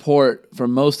 garnering support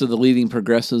from most of the leading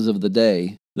progressives of the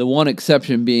day, the one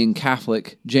exception being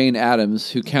Catholic Jane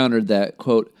Addams, who countered that,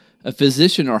 quote, "A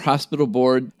physician or hospital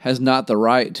board has not the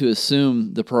right to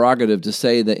assume the prerogative to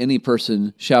say that any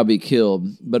person shall be killed,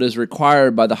 but is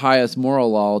required by the highest moral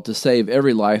law to save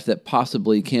every life that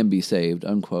possibly can be saved,"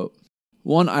 unquote.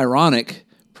 One ironic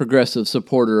progressive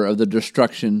supporter of the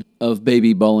destruction of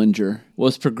Baby Bollinger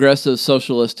was progressive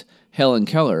socialist Helen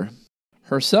Keller.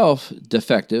 Herself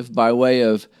defective by way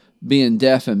of being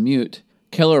deaf and mute,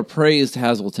 Keller praised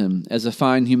Hazelden as a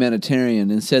fine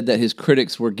humanitarian and said that his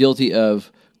critics were guilty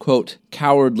of, quote,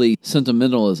 "cowardly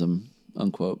sentimentalism,"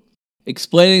 unquote.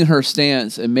 Explaining her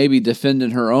stance and maybe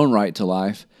defending her own right to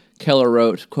life, Keller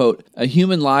wrote, quote, "A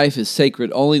human life is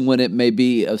sacred only when it may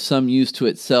be of some use to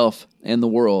itself and the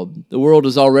world. The world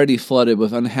is already flooded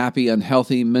with unhappy,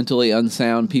 unhealthy, mentally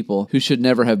unsound people who should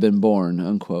never have been born,"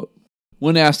 unquote.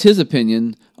 When asked his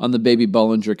opinion on the Baby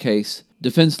Bollinger case,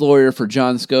 defense lawyer for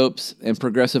John Scopes and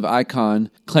progressive icon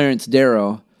Clarence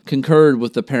Darrow concurred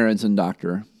with the parents and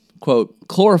doctor. Quote,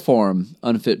 "Chloroform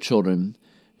unfit children.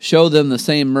 Show them the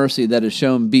same mercy that is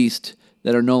shown beasts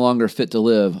that are no longer fit to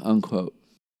live," unquote.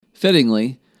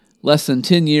 Fittingly, less than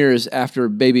 10 years after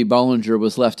Baby Bollinger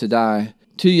was left to die,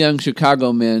 2 young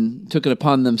Chicago men took it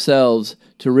upon themselves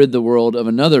to rid the world of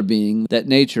another being that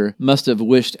nature must have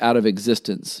wished out of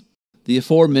existence. The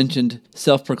aforementioned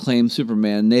self-proclaimed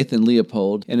Superman Nathan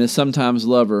Leopold and his sometimes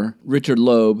lover Richard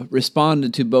Loeb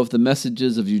responded to both the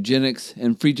messages of eugenics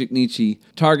and Friedrich Nietzsche,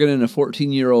 targeting a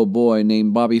 14-year-old boy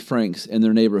named Bobby Franks in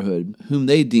their neighborhood, whom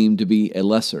they deemed to be a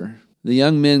lesser. The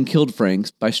young men killed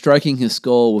Franks by striking his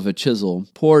skull with a chisel,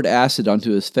 poured acid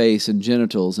onto his face and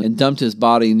genitals, and dumped his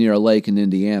body near a lake in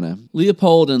Indiana.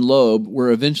 Leopold and Loeb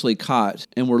were eventually caught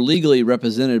and were legally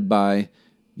represented by,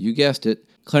 you guessed it,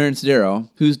 Clarence Darrow,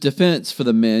 whose defense for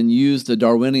the men used the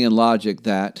Darwinian logic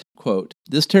that, quote,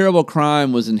 "This terrible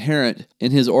crime was inherent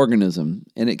in his organism,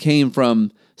 and it came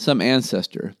from some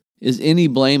ancestor. Is any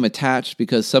blame attached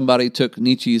because somebody took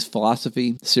Nietzsche's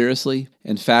philosophy seriously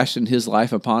and fashioned his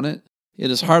life upon it? It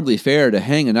is hardly fair to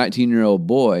hang a 19-year-old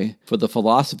boy for the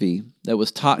philosophy that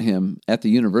was taught him at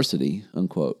the university,"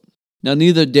 unquote. Now,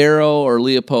 neither Darrow or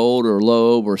Leopold or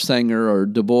Loeb or Sanger or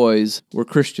Du Bois were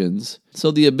Christians, so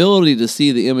the ability to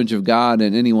see the image of God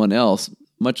in anyone else,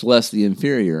 much less the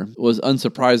inferior, was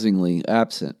unsurprisingly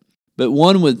absent. But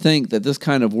one would think that this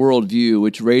kind of worldview,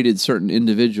 which rated certain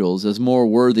individuals as more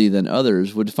worthy than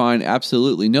others, would find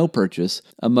absolutely no purchase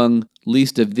among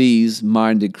least of these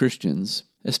minded Christians,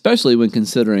 especially when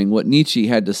considering what Nietzsche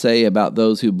had to say about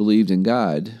those who believed in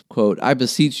God. Quote, "I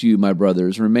beseech you, my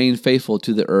brothers, remain faithful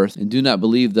to the earth, and do not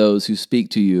believe those who speak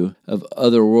to you of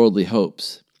otherworldly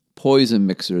hopes. Poison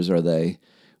mixers are they,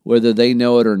 whether they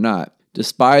know it or not.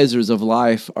 Despisers of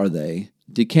life are they,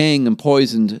 decaying and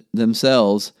poisoned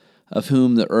themselves, of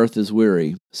whom the earth is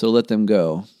weary. So let them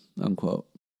go," unquote.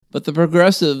 But the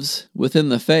progressives within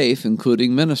the faith,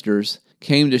 including ministers,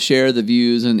 came to share the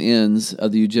views and ends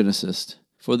of the eugenicist.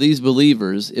 For these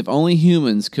believers, if only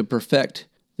humans could perfect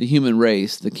the human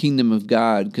race, the kingdom of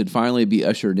God could finally be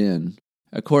ushered in.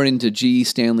 According to G.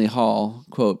 Stanley Hall,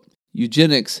 quote,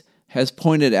 eugenics has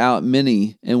pointed out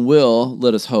many and will,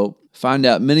 let us hope, find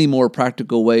out many more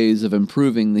practical ways of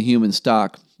improving the human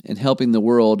stock and helping the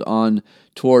world on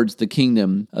towards the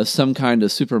kingdom of some kind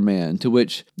of Superman, to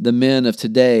which the men of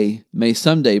today may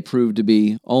someday prove to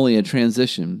be only a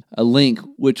transition, a link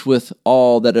which with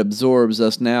all that absorbs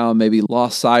us now may be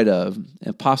lost sight of,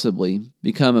 and possibly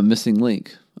become a missing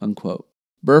link, unquote.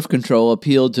 Birth control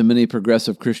appealed to many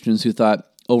progressive Christians who thought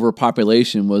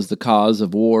overpopulation was the cause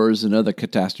of wars and other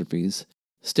catastrophes.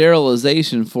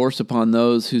 Sterilization forced upon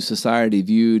those whose society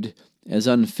viewed as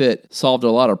unfit solved a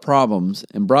lot of problems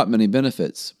and brought many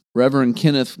benefits. Reverend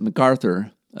Kenneth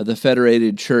MacArthur of the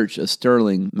Federated Church of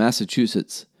Sterling,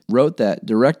 Massachusetts, wrote that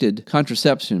directed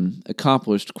contraception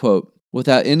accomplished, quote,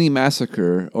 without any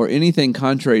massacre or anything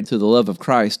contrary to the love of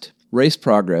Christ, race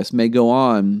progress may go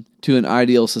on to an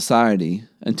ideal society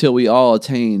until we all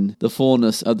attain the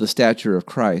fullness of the stature of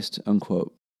Christ,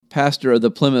 unquote. Pastor of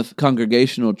the Plymouth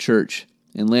Congregational Church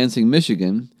in Lansing,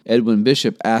 Michigan, Edwin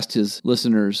Bishop asked his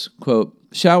listeners, quote,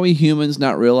 shall we humans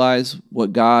not realize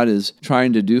what God is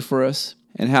trying to do for us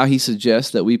and how he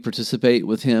suggests that we participate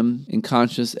with him in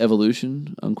conscious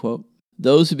evolution, unquote?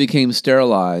 Those who became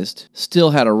sterilized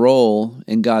still had a role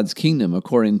in God's kingdom,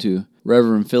 according to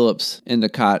Reverend Phillips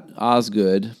Endicott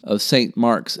Osgood of St.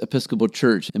 Mark's Episcopal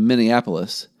Church in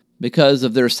Minneapolis. Because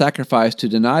of their sacrifice to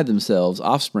deny themselves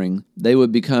offspring, they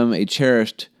would become a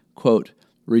cherished, quote,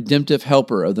 redemptive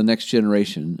helper of the next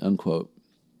generation, unquote.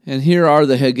 And here are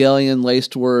the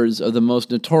Hegelian-laced words of the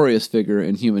most notorious figure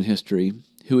in human history,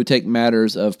 who would take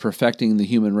matters of perfecting the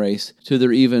human race to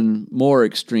their even more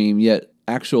extreme yet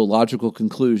actual logical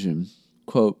conclusion.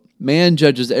 Quote, man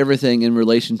judges everything in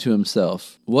relation to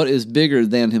himself. What is bigger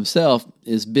than himself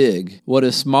is big. What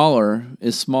is smaller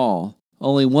is small.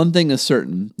 Only one thing is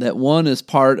certain, that one is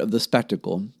part of the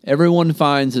spectacle. Everyone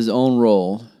finds his own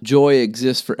role. Joy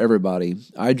exists for everybody.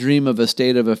 I dream of a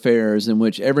state of affairs in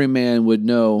which every man would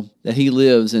know that he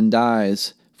lives and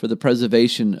dies for the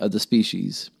preservation of the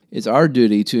species. It's our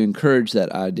duty to encourage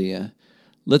that idea.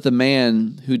 Let the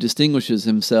man who distinguishes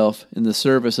himself in the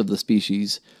service of the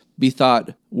species be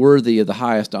thought worthy of the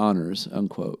highest honors,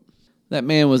 unquote. That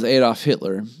man was Adolf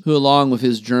Hitler, who along with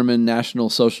his German National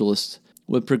Socialists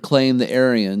would proclaim the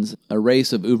Aryans, a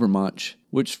race of Übermensch,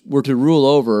 which were to rule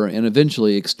over and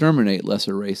eventually exterminate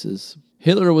lesser races.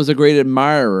 Hitler was a great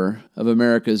admirer of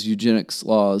America's eugenics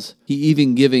laws, he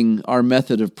even giving our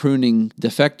method of pruning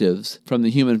defectives from the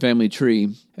human family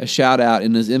tree a shout-out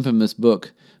in his infamous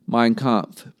book, Mein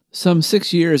Kampf. Some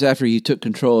 6 years after he took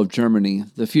control of Germany,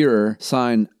 the Führer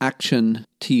signed Action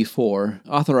T4,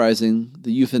 authorizing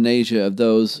the euthanasia of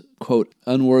those, quote,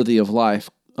 unworthy of life,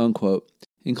 unquote,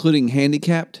 including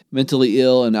handicapped, mentally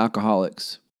ill, and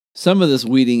alcoholics. Some of this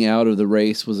weeding out of the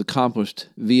race was accomplished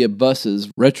via buses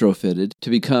retrofitted to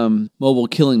become mobile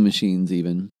killing machines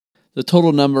even. The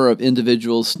total number of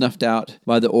individuals snuffed out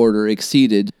by the order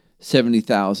exceeded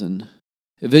 70,000.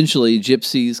 Eventually,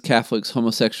 gypsies, Catholics,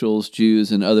 homosexuals,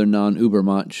 Jews, and other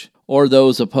non-Übermensch, or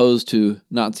those opposed to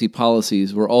Nazi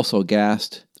policies, were also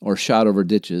gassed or shot over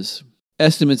ditches.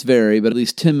 Estimates vary, but at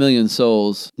least 10 million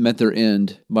souls met their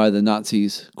end by the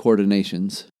Nazis'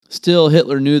 coordinations. Still,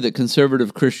 Hitler knew that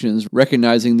conservative Christians,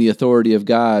 recognizing the authority of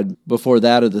God before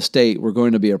that of the state, were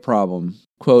going to be a problem.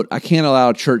 Quote, I can't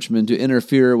allow churchmen to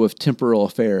interfere with temporal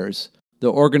affairs.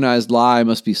 The organized lie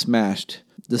must be smashed.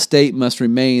 The state must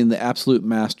remain the absolute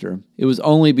master. It was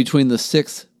only between the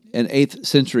 6th and 8th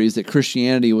centuries that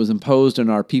Christianity was imposed on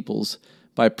our peoples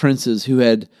by princes who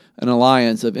had an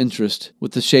alliance of interest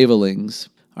with the Shavelings.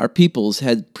 Our peoples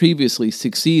had previously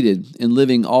succeeded in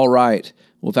living all right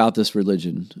without this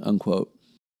religion, unquote.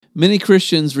 Many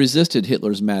Christians resisted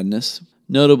Hitler's madness,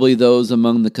 notably those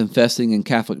among the confessing and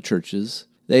Catholic churches,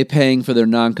 they paying for their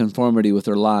nonconformity with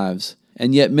their lives,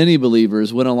 and yet many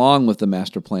believers went along with the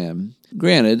master plan.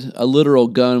 Granted, a literal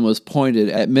gun was pointed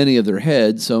at many of their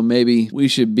heads, so maybe we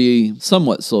should be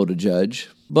somewhat slow to judge.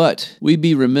 But we'd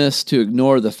be remiss to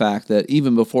ignore the fact that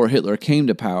even before Hitler came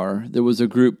to power, there was a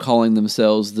group calling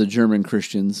themselves the German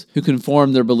Christians who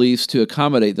conformed their beliefs to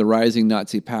accommodate the rising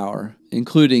Nazi power,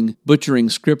 including butchering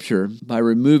Scripture by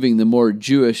removing the more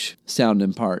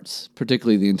Jewish-sounding parts,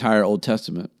 particularly the entire Old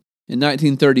Testament. In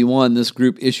 1931, this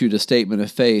group issued a statement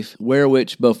of faith,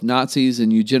 wherewith both Nazis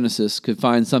and eugenicists could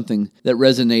find something that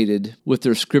resonated with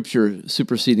their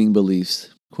Scripture-superseding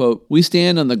beliefs. Quote, we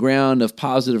stand on the ground of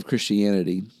positive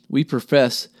Christianity. We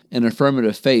profess and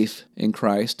affirmative faith in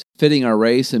Christ, fitting our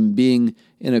race and being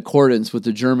in accordance with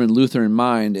the German Lutheran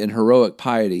mind and heroic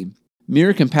piety.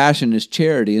 Mere compassion is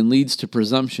charity and leads to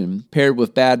presumption, paired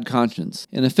with bad conscience,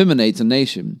 and effeminates a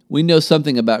nation. We know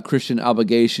something about Christian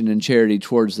obligation and charity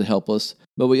towards the helpless,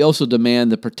 but we also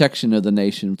demand the protection of the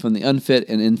nation from the unfit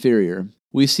and inferior.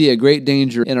 We see a great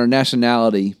danger in our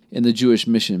nationality in the Jewish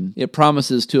mission. It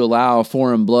promises to allow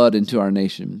foreign blood into our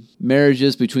nation.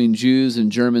 Marriages between Jews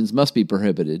and Germans must be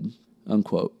prohibited,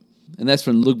 unquote. And that's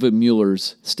from Ludwig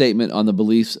Müller's statement on the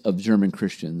beliefs of German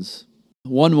Christians.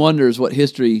 One wonders what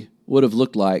history would have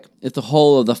looked like if the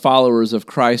whole of the followers of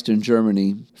Christ in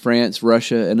Germany, France,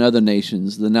 Russia, and other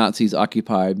nations the Nazis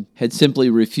occupied had simply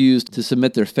refused to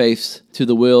submit their faiths to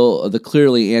the will of the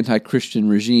clearly anti-Christian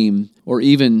regime, or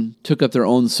even took up their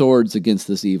own swords against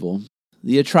this evil.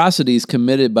 The atrocities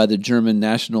committed by the German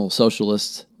National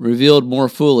Socialists, revealed more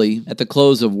fully at the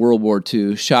close of World War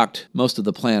II, shocked most of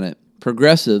the planet,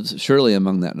 progressives surely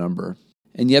among that number.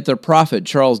 And yet their prophet,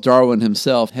 Charles Darwin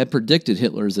himself, had predicted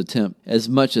Hitler's attempt as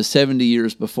much as 70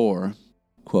 years before.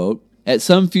 Quote, "At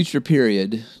some future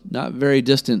period, not very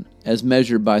distant as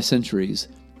measured by centuries,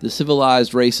 the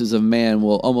civilized races of man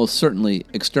will almost certainly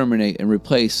exterminate and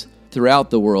replace throughout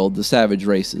the world the savage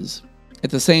races. At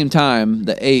the same time,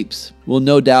 the apes will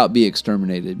no doubt be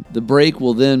exterminated. The break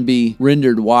will then be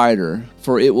rendered wider,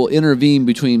 for it will intervene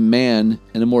between man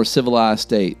and a more civilized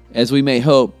state, as we may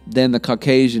hope, than the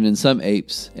Caucasian and some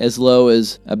apes, as low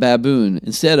as a baboon,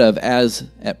 instead of, as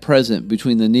at present,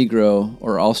 between the Negro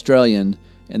or Australian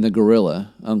and the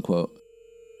gorilla," unquote.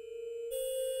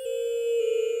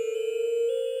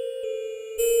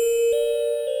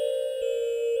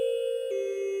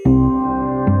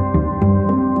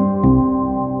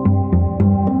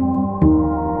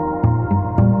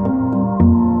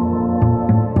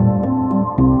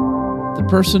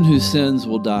 The person who sins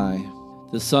will die.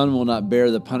 The son will not bear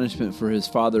the punishment for his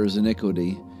father's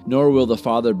iniquity, nor will the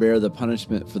father bear the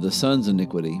punishment for the son's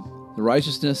iniquity. The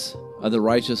righteousness of the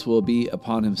righteous will be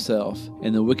upon himself,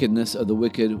 and the wickedness of the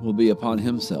wicked will be upon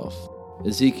himself.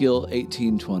 Ezekiel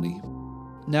 18:20.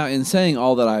 Now, in saying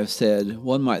all that I have said,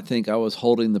 one might think I was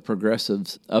holding the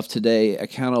progressives of today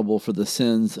accountable for the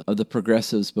sins of the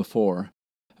progressives before.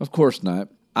 Of course not.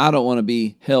 I don't want to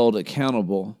be held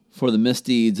accountable for the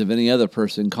misdeeds of any other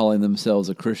person calling themselves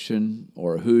a Christian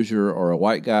or a Hoosier or a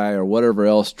white guy or whatever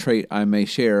else trait I may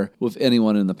share with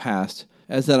anyone in the past,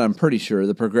 as that I'm pretty sure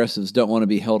the progressives don't want to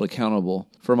be held accountable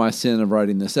for my sin of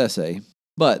writing this essay.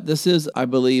 But this is, I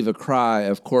believe, a cry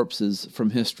of corpses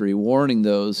from history, warning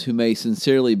those who may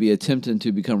sincerely be attempting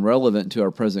to become relevant to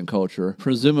our present culture,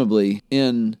 presumably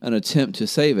in an attempt to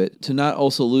save it, to not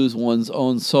also lose one's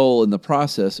own soul in the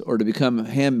process or to become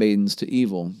handmaidens to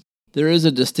evil. There is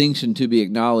a distinction to be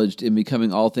acknowledged in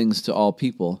becoming all things to all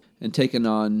people and taking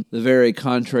on the very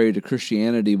contrary to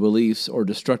Christianity beliefs or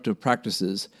destructive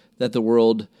practices that the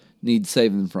world needs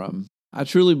saving from. I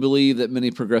truly believe that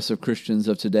many progressive Christians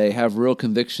of today have real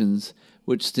convictions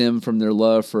which stem from their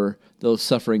love for those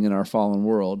suffering in our fallen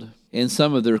world, and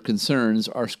some of their concerns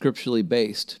are scripturally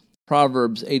based.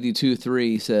 Proverbs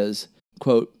 82:3 says,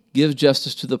 quote, "Give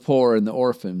justice to the poor and the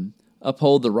orphan,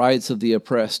 uphold the rights of the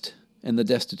oppressed and the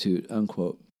destitute,"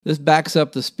 unquote. This backs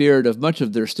up the spirit of much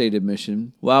of their stated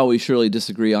mission. While we surely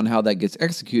disagree on how that gets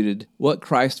executed, what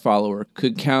Christ follower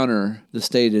could counter the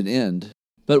stated end?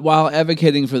 But while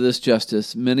advocating for this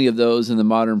justice, many of those in the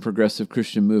modern progressive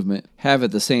Christian movement have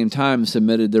at the same time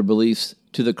submitted their beliefs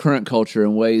to the current culture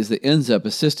in ways that ends up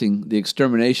assisting the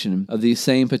extermination of these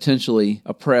same potentially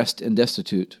oppressed and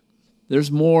destitute.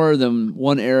 There's more than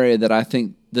one area that I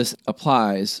think this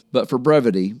applies, but for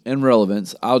brevity and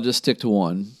relevance, I'll just stick to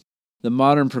one. The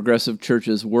modern progressive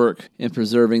church's work in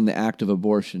preserving the act of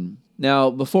abortion. Now,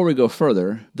 before we go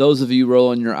further, those of you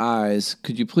rolling your eyes,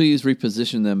 could you please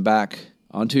reposition them back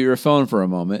onto your phone for a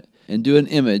moment and do an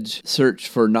image search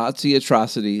for Nazi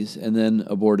atrocities and then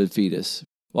aborted fetus.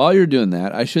 While you're doing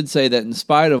that, I should say that in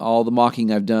spite of all the mocking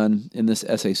I've done in this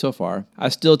essay so far, I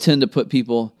still tend to put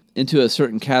people into a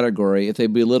certain category if they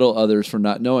belittle others for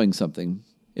not knowing something.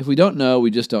 If we don't know, we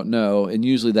just don't know, and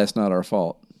usually that's not our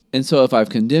fault. And so if I've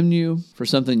condemned you for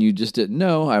something you just didn't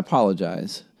know, I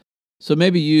apologize. So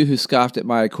maybe you who scoffed at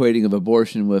my equating of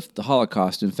abortion with the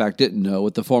Holocaust in fact didn't know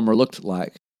what the former looked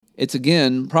like. It's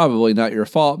again probably not your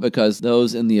fault because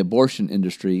those in the abortion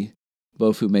industry,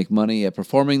 both who make money at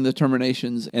performing the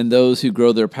terminations and those who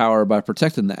grow their power by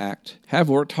protecting the act, have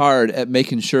worked hard at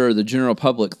making sure the general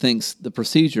public thinks the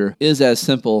procedure is as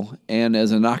simple and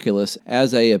as innocuous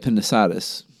as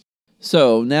appendicitis.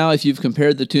 So, now if you've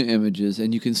compared the two images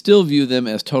and you can still view them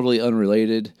as totally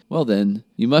unrelated, well then,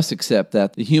 you must accept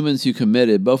that the humans who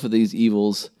committed both of these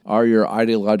evils are your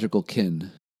ideological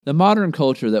kin. The modern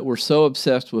culture that we're so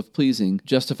obsessed with pleasing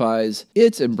justifies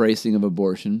its embracing of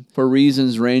abortion for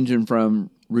reasons ranging from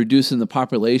reducing the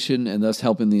population and thus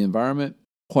helping the environment,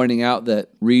 pointing out that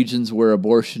regions where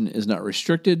abortion is not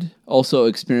restricted also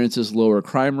experiences lower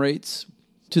crime rates,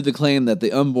 to the claim that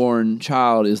the unborn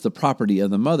child is the property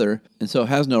of the mother and so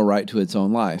has no right to its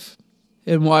own life.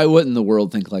 And why wouldn't the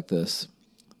world think like this?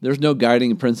 There's no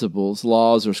guiding principles,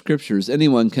 laws, or scriptures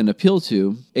anyone can appeal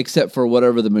to except for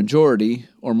whatever the majority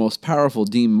or most powerful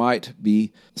deem might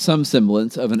be some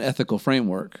semblance of an ethical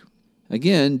framework.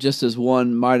 Again, just as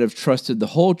one might have trusted the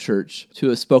whole church to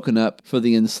have spoken up for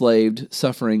the enslaved,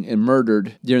 suffering, and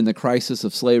murdered during the crisis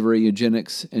of slavery,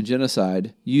 eugenics, and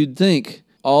genocide, you'd think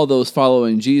all those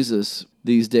following Jesus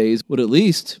these days would at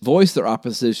least voice their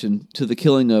opposition to the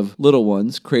killing of little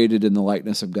ones created in the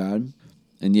likeness of God.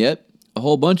 And yet, a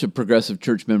whole bunch of progressive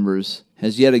church members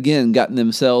has yet again gotten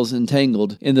themselves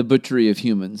entangled in the butchery of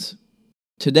humans.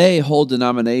 Today, whole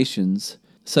denominations,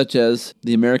 such as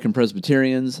the American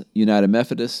Presbyterians, United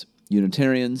Methodists,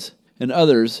 Unitarians, and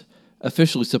others,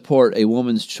 officially support a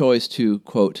woman's choice to,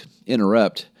 quote,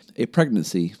 interrupt a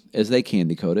pregnancy, as they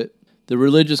candy coat it. The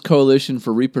Religious Coalition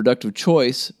for Reproductive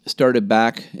Choice started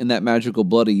back in that magical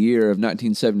bloody year of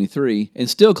 1973 and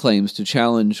still claims to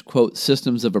challenge, quote,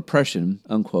 systems of oppression,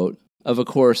 unquote, of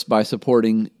course by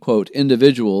supporting, quote,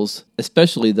 individuals,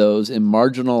 especially those in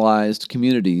marginalized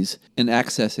communities, in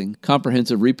accessing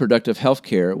comprehensive reproductive health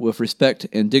care with respect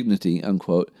and dignity,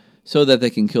 unquote, so that they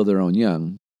can kill their own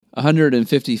young.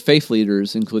 150 faith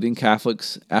leaders, including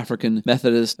Catholics, African,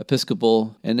 Methodist,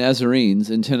 Episcopal, and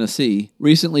Nazarenes in Tennessee,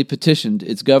 recently petitioned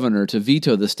its governor to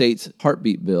veto the state's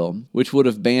heartbeat bill, which would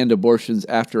have banned abortions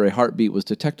after a heartbeat was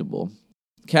detectable.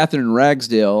 Catherine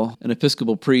Ragsdale, an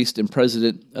Episcopal priest and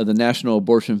president of the National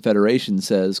Abortion Federation,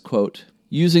 says, quote,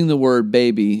 using the word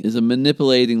baby is a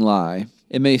manipulating lie.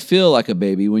 It may feel like a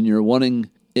baby when you're wanting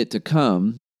it to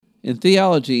come. In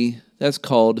theology, that's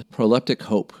called proleptic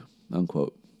hope,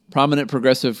 unquote. Prominent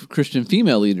progressive Christian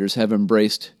female leaders have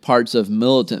embraced parts of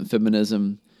militant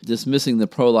feminism, dismissing the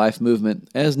pro-life movement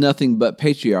as nothing but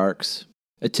patriarchs,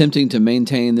 attempting to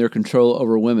maintain their control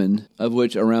over women, of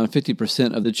which around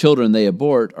 50% of the children they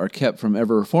abort are kept from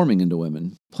ever forming into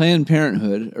women. Planned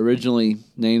Parenthood, originally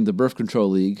named the Birth Control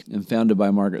League and founded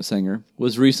by Margaret Sanger,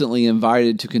 was recently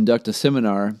invited to conduct a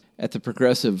seminar at the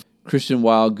Progressive Christian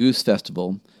Wild Goose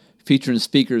Festival, featuring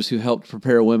speakers who helped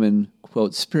prepare women,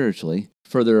 quote, spiritually,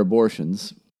 for their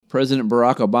abortions. President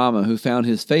Barack Obama, who found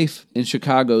his faith in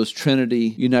Chicago's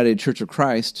Trinity United Church of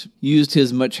Christ, used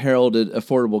his much-heralded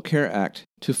Affordable Care Act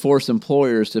to force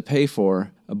employers to pay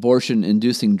for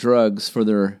abortion-inducing drugs for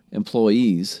their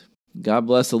employees. God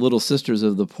bless the Little Sisters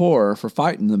of the Poor for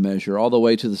fighting the measure all the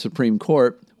way to the Supreme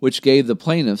Court, which gave the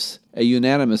plaintiffs a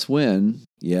unanimous win,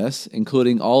 yes,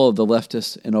 including all of the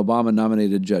leftist and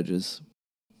Obama-nominated judges.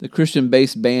 The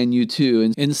Christian-based band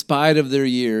U2, in spite of their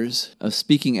years of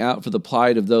speaking out for the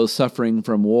plight of those suffering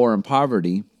from war and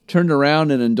poverty, turned around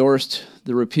and endorsed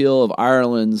the repeal of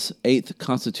Ireland's 8th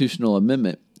constitutional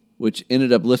amendment, which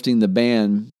ended up lifting the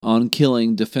ban on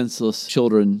killing defenseless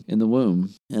children in the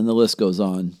womb. And the list goes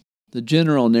on. The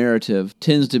general narrative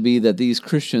tends to be that these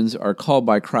Christians are called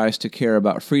by Christ to care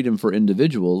about freedom for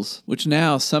individuals, which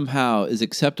now somehow is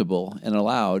acceptable and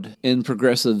allowed in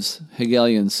progressives'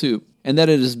 Hegelian soup, and that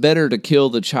it is better to kill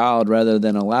the child rather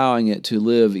than allowing it to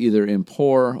live either in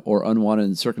poor or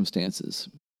unwanted circumstances.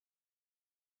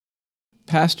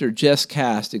 Pastor Jess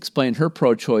Cast explained her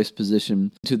pro-choice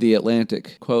position to The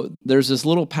Atlantic. Quote, there's this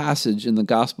little passage in the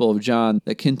Gospel of John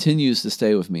that continues to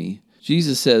stay with me.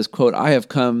 Jesus says, quote, I have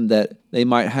come that they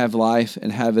might have life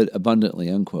and have it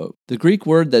abundantly, unquote. The Greek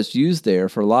word that's used there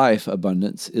for life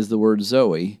abundance is the word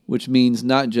zoe, which means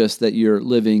not just that you're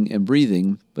living and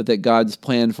breathing, but that God's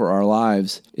plan for our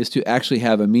lives is to actually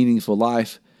have a meaningful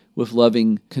life with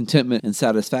loving contentment and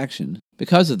satisfaction.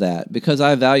 Because of that, because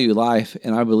I value life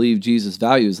and I believe Jesus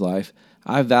values life,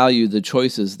 I value the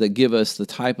choices that give us the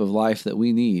type of life that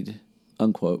we need,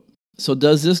 unquote. So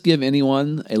does this give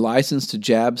anyone a license to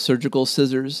jab surgical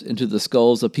scissors into the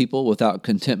skulls of people without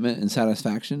contentment and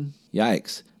satisfaction?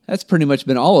 Yikes. That's pretty much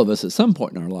been all of us at some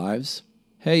point in our lives.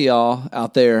 Hey y'all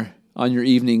out there on your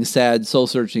evening sad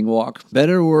soul-searching walk,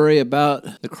 better worry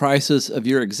about the crisis of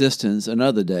your existence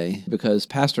another day, because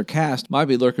Pastor Cast might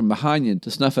be lurking behind you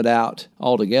to snuff it out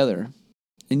altogether.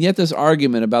 And yet this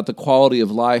argument about the quality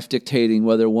of life dictating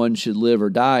whether one should live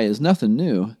or die is nothing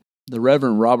new. The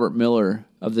Reverend Robert Miller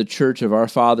of the Church of Our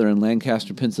Father in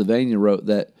Lancaster, Pennsylvania wrote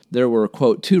that there were,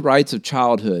 quote, two rights of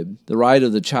childhood, the right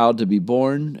of the child to be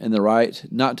born and the right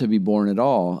not to be born at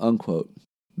all, unquote.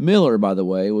 Miller, by the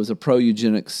way, was a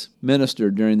pro-eugenics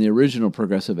minister during the original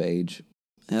Progressive Age.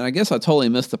 And I guess I totally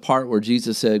missed the part where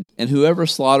Jesus said, "And whoever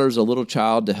slaughters a little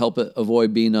child to help it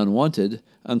avoid being unwanted,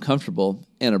 uncomfortable,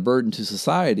 and a burden to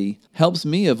society, helps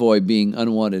me avoid being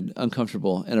unwanted,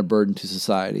 uncomfortable, and a burden to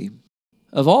society."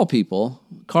 Of all people,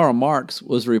 Karl Marx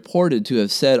was reported to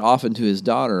have said often to his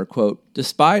daughter, quote,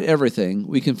 "Despite everything,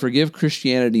 we can forgive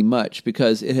Christianity much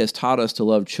because it has taught us to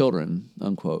love children,"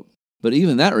 unquote. But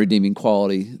even that redeeming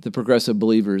quality, the progressive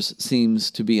believers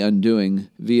seems to be undoing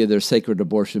via their sacred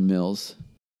abortion mills.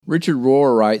 Richard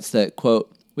Rohr writes that,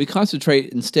 quote, "We concentrate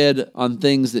instead on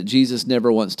things that Jesus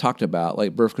never once talked about,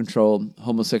 like birth control,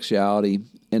 homosexuality,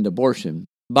 and abortion.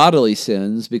 Bodily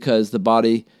sins, because the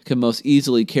body can most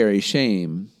easily carry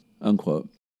shame," unquote.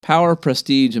 Power,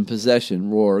 prestige, and possession,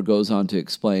 Rohr goes on to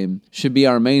explain, should be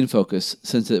our main focus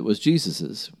since it was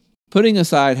Jesus's. Putting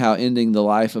aside how ending the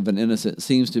life of an innocent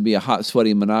seems to be a hot,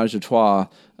 sweaty menage a trois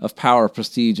of power,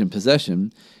 prestige, and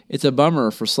possession, it's a bummer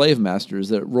for slave masters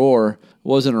that Rohr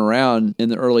wasn't around in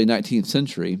the early 19th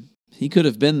century. He could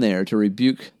have been there to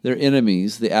rebuke their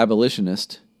enemies, the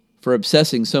abolitionists, for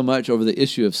obsessing so much over the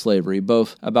issue of slavery,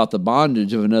 both about the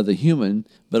bondage of another human,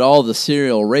 but all the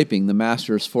serial raping the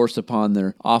masters forced upon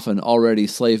their often already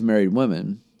slave-married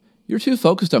women. "You're too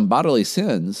focused on bodily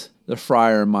sins," the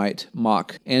friar might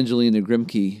mock Angelina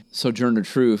Grimke, Sojourner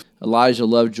Truth, Elijah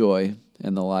Lovejoy,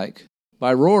 and the like.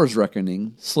 By Rohr's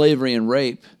reckoning, slavery and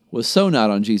rape was so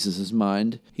not on Jesus'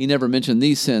 mind, he never mentioned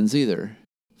these sins either.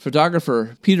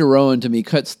 Photographer Peter Rowan to me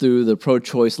cuts through the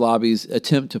pro-choice lobby's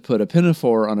attempt to put a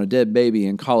pinafore on a dead baby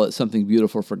and call it something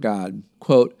beautiful for God.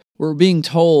 Quote, "We're being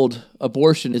told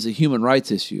abortion is a human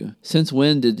rights issue. Since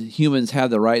when did humans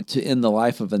have the right to end the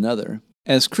life of another?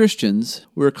 As Christians,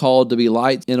 we're called to be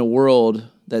light in a world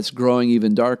that's growing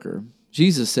even darker.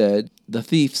 Jesus said, 'The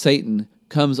thief, Satan,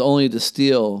 comes only to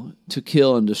steal, to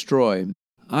kill, and destroy.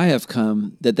 I have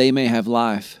come that they may have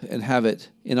life and have it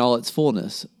in all its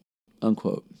fullness,'"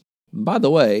 unquote. By the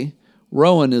way,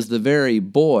 Rowan is the very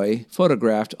boy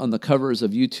photographed on the covers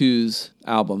of U2's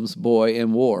albums Boy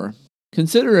and War.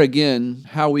 Consider again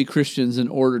how we Christians, in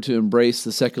order to embrace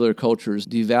the secular culture's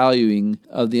devaluing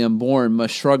of the unborn,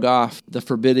 must shrug off the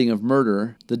forbidding of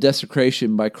murder, the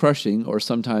desecration by crushing or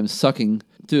sometimes sucking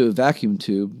through a vacuum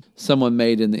tube someone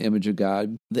made in the image of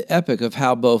God, the epic of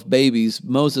how both babies,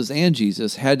 Moses and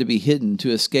Jesus, had to be hidden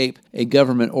to escape a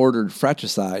government-ordered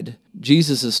fratricide,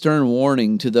 Jesus' stern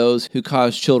warning to those who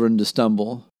cause children to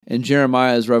stumble, and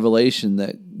Jeremiah's revelation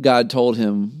that God told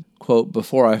him, quote,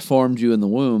 "Before I formed you in the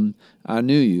womb, I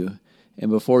knew you, and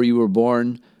before you were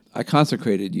born, I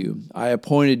consecrated you. I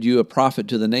appointed you a prophet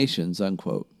to the nations,"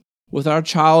 unquote. With our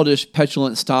childish,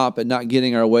 petulant stomp at not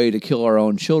getting our way to kill our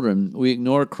own children, we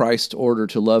ignore Christ's order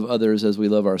to love others as we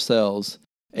love ourselves.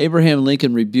 Abraham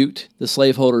Lincoln rebuked the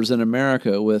slaveholders in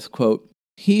America with, quote,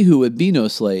 "He who would be no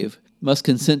slave must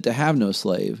consent to have no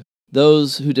slave.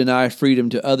 Those who deny freedom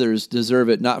to others deserve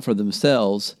it not for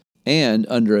themselves, and,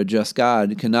 under a just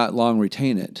God, cannot long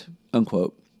retain it,"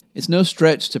 unquote. It's no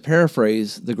stretch to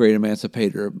paraphrase the great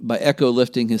emancipator by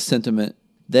echo-lifting his sentiment,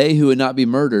 "They who would not be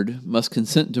murdered must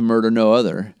consent to murder no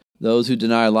other. Those who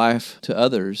deny life to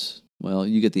others," well,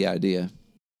 you get the idea.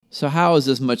 So how is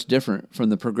this much different from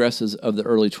the progressives of the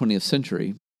early 20th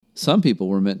century? Some people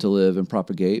were meant to live and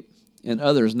propagate, and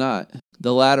others not,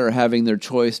 the latter having their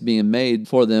choice being made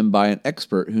for them by an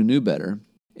expert who knew better.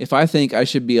 If I think I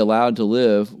should be allowed to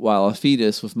live while a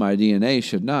fetus with my DNA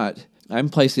should not, I'm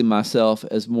placing myself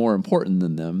as more important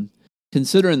than them.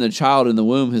 Considering the child in the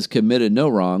womb has committed no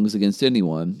wrongs against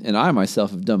anyone, and I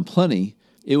myself have done plenty,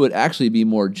 it would actually be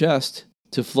more just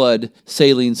to flood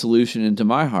saline solution into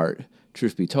my heart,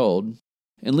 truth be told.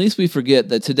 And lest we forget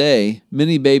that today,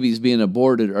 many babies being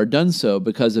aborted are done so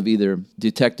because of either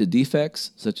detected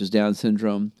defects, such as Down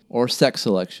syndrome, or sex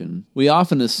selection. We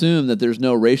often assume that there's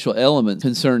no racial element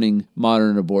concerning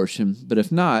modern abortion, but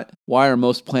if not, why are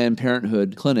most Planned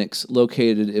Parenthood clinics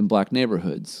located in black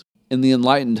neighborhoods? In the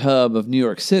enlightened hub of New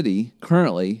York City,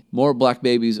 currently, more black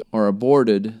babies are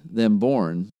aborted than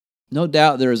born. No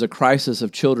doubt there is a crisis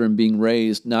of children being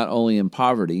raised not only in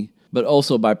poverty, but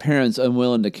also by parents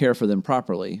unwilling to care for them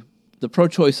properly. The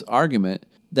pro-choice argument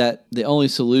that the only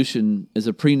solution is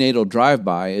a prenatal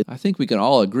drive-by, I think we can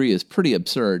all agree is pretty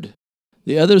absurd.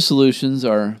 The other solutions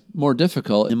are more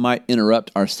difficult and might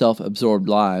interrupt our self-absorbed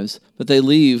lives, but they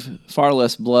leave far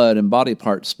less blood and body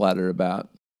parts splattered about.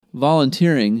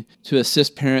 Volunteering to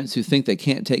assist parents who think they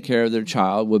can't take care of their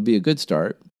child would be a good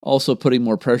start. Also, putting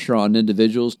more pressure on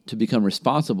individuals to become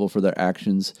responsible for their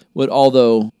actions would,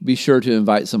 although be sure to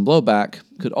invite some blowback,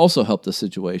 could also help the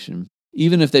situation.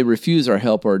 Even if they refuse our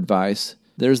help or advice,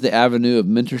 there's the avenue of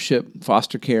mentorship,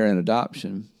 foster care, and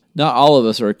adoption. Not all of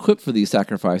us are equipped for these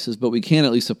sacrifices, but we can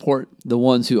at least support the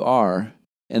ones who are,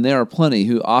 and there are plenty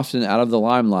who, often out of the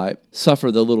limelight,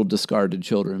 suffer the little discarded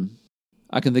children.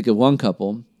 I can think of one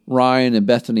couple, Ryan and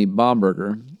Bethany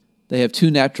Baumberger. They have 2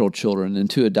 natural children and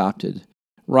 2 adopted.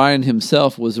 Ryan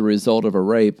himself was a result of a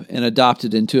rape and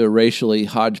adopted into a racially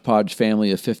hodgepodge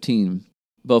family of 15.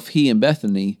 Both he and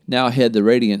Bethany now head the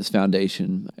Radiance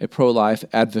Foundation, a pro-life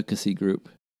advocacy group.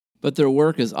 But their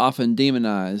work is often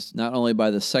demonized not only by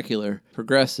the secular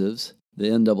progressives, the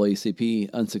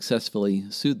NAACP unsuccessfully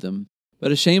sued them,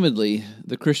 but ashamedly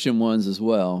the Christian ones as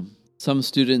well. Some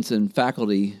students and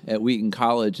faculty at Wheaton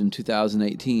College in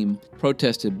 2018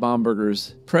 protested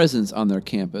Baumberger's presence on their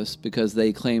campus because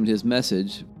they claimed his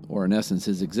message, or in essence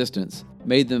his existence,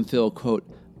 made them feel, quote,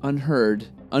 unheard,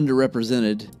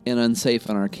 underrepresented, and unsafe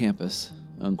on our campus,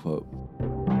 unquote.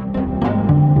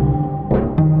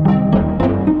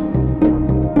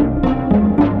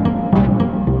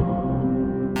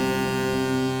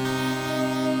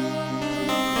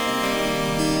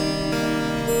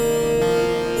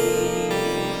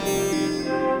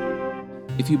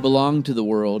 If you belong to the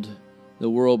world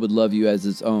would love you as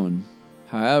its own.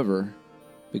 However,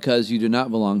 because you do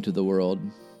not belong to the world,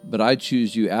 but I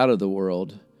choose you out of the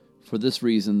world, for this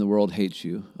reason the world hates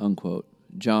you, unquote.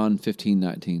 John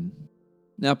 15:19.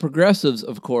 Now, progressives,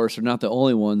 of course, are not the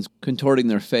only ones contorting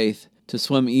their faith to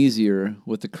swim easier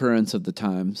with the currents of the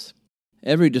times.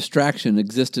 Every distraction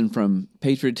existing from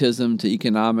patriotism to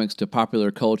economics to popular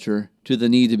culture to the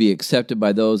need to be accepted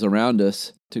by those around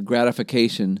us to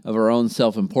gratification of our own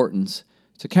self-importance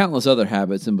to countless other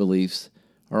habits and beliefs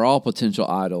are all potential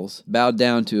idols, bowed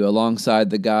down to alongside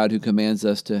the God who commands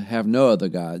us to have no other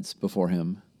gods before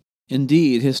Him.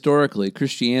 Indeed, historically,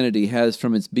 Christianity has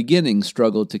from its beginning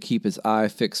struggled to keep its eye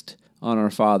fixed on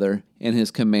our Father and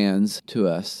His commands to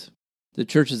us. The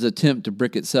Church's attempt to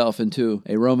brick itself into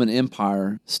a Roman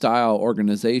Empire-style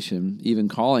organization, even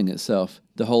calling itself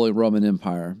the Holy Roman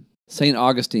Empire. St.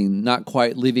 Augustine not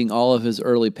quite leaving all of his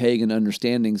early pagan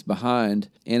understandings behind,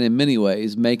 and in many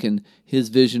ways making his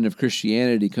vision of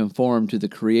Christianity conform to the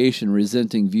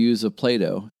creation-resenting views of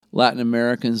Plato. Latin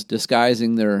Americans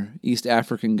disguising their East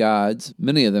African gods,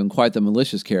 many of them quite the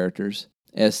malicious characters,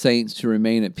 as saints to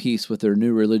remain at peace with their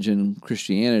new religion,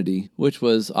 Christianity, which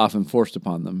was often forced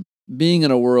upon them. Being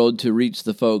in a world to reach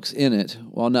the folks in it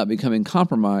while not becoming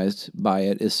compromised by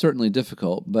it is certainly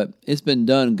difficult, but it's been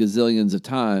done gazillions of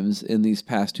times in these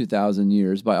past 2,000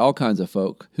 years by all kinds of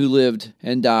folk who lived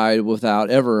and died without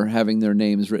ever having their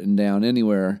names written down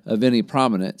anywhere of any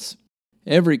prominence.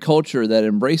 Every culture that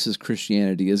embraces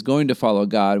Christianity is going to follow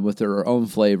God with their own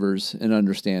flavors and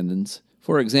understandings.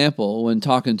 For example, when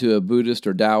talking to a Buddhist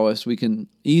or Taoist, we can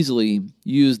easily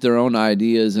use their own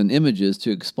ideas and images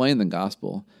to explain the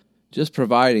gospel, just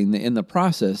providing that in the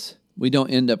process, we don't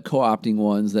end up co-opting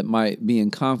ones that might be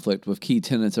in conflict with key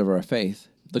tenets of our faith.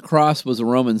 The cross was a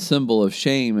Roman symbol of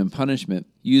shame and punishment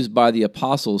used by the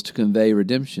apostles to convey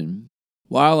redemption.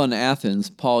 While in Athens,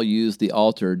 Paul used the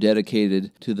altar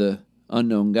dedicated to the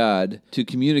unknown God to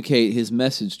communicate his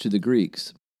message to the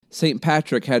Greeks. St.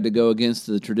 Patrick had to go against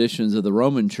the traditions of the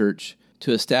Roman Church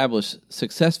to establish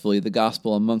successfully the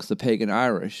gospel amongst the pagan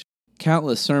Irish.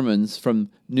 Countless sermons from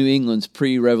New England's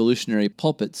pre-revolutionary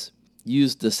pulpits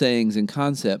used the sayings and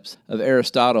concepts of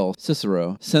Aristotle,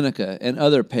 Cicero, Seneca, and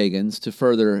other pagans to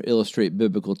further illustrate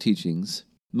biblical teachings.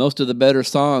 Most of the better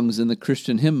songs in the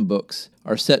Christian hymn books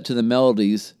are set to the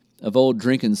melodies of old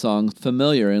drinking songs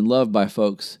familiar and loved by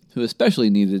folks who especially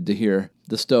needed to hear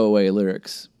the stowaway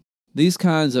lyrics. These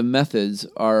kinds of methods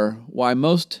are why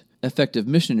most effective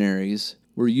missionaries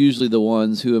were usually the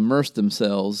ones who immersed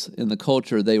themselves in the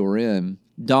culture they were in,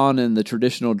 donning the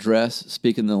traditional dress,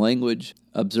 speaking the language,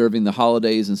 observing the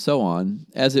holidays, and so on,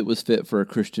 as it was fit for a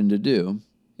Christian to do.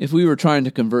 If we were trying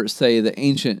to convert, say, the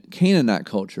ancient Canaanite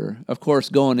culture, of course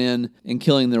going in and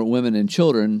killing their women and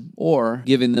children, or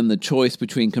giving them the choice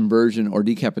between conversion or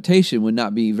decapitation would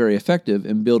not be very effective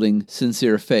in building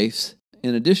sincere faiths,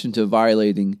 in addition to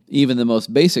violating even the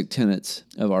most basic tenets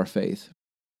of our faith.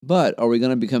 But are we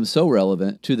going to become so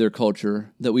relevant to their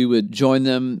culture that we would join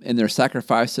them in their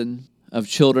sacrificing of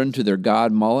children to their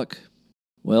god Moloch?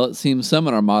 Well, it seems some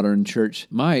in our modern church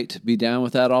might be down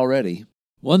with that already.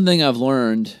 One thing I've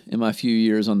learned in my few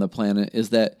years on the planet is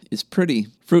that it's pretty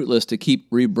fruitless to keep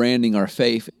rebranding our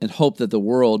faith and hope that the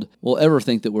world will ever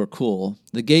think that we're cool.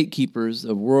 The gatekeepers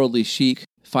of worldly chic,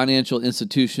 financial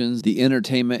institutions, the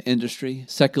entertainment industry,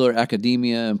 secular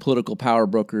academia, and political power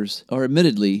brokers are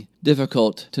admittedly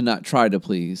difficult to not try to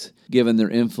please, given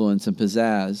their influence and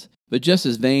pizzazz. But just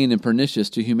as vain and pernicious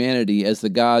to humanity as the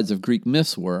gods of Greek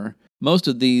myths were, most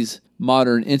of these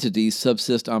modern entities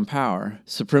subsist on power,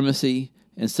 supremacy,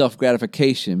 and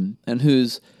self-gratification, and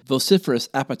whose vociferous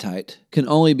appetite can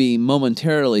only be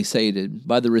momentarily sated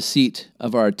by the receipt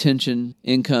of our attention,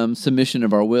 income, submission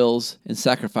of our wills, and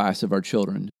sacrifice of our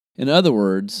children. In other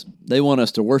words, they want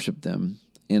us to worship them,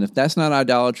 and if that's not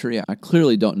idolatry, I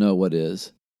clearly don't know what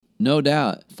is. No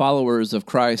doubt, followers of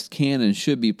Christ can and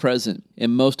should be present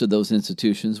in most of those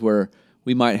institutions where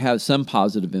we might have some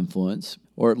positive influence,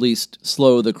 or at least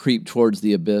slow the creep towards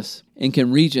the abyss, and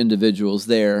can reach individuals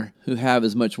there who have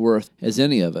as much worth as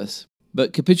any of us.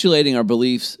 But capitulating our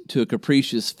beliefs to a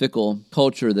capricious, fickle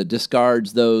culture that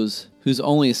discards those whose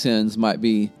only sins might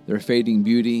be their fading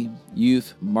beauty,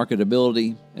 youth,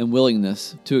 marketability, and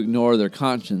willingness to ignore their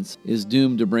conscience is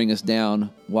doomed to bring us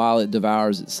down while it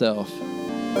devours itself.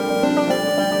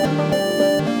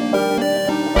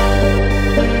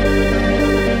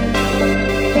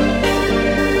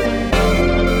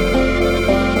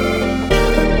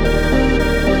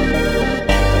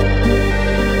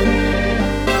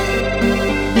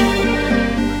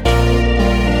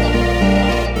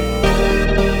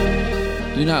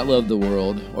 Do not love the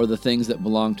world, or the things that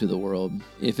belong to the world.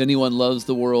 If anyone loves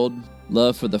the world,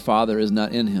 love for the Father is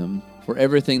not in him. For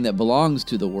everything that belongs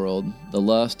to the world, the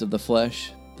lust of the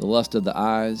flesh, the lust of the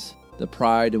eyes, the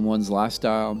pride in one's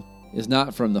lifestyle, is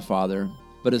not from the Father,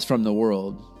 but is from the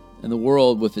world. And the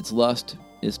world with its lust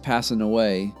is passing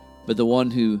away, but the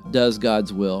one who does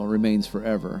God's will remains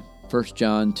forever. 1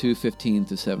 John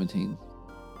 2:15-17.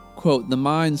 Quote, the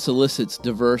mind solicits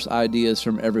diverse ideas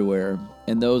from everywhere,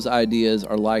 and those ideas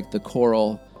are like the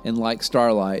coral and like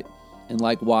starlight and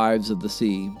like waves of the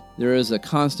sea. There is a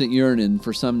constant yearning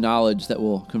for some knowledge that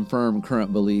will confirm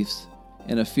current beliefs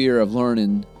and a fear of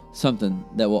learning something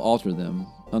that will alter them.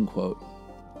 Unquote.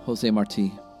 Jose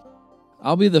Marti.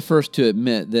 I'll be the first to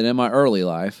admit that in my early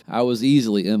life, I was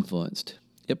easily influenced.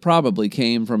 It probably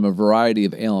came from a variety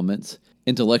of ailments: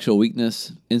 intellectual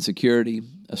weakness, insecurity,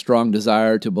 a strong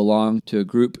desire to belong to a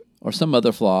group, or some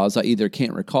other flaws I either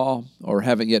can't recall or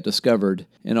haven't yet discovered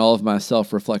in all of my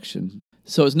self-reflection.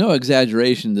 So it's no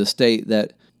exaggeration to state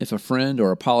that if a friend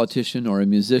or a politician or a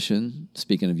musician,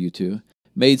 speaking of you two,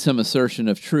 made some assertion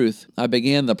of truth, I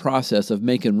began the process of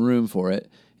making room for it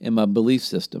in my belief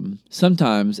system,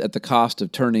 sometimes at the cost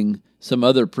of turning some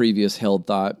other previous held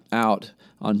thought out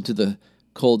onto the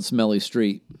cold, smelly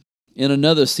street. In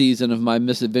another season of my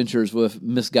misadventures with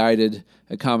misguided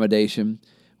accommodation,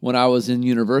 when I was in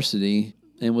university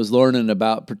and was learning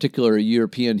about particular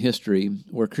European history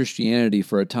where Christianity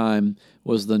for a time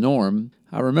was the norm,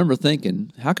 I remember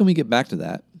thinking, how can we get back to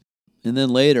that? And then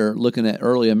later, looking at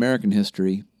early American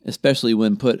history, especially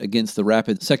when put against the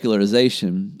rapid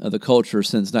secularization of the culture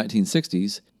since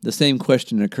 1960s, the same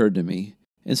question occurred to me.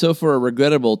 And so for a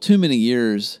regrettable too many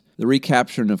years, the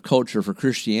recapturing of culture for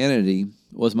Christianity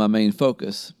was my main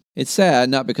focus. It's sad,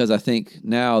 not because I think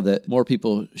now that more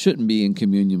people shouldn't be in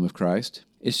communion with Christ.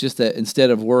 It's just that instead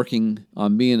of working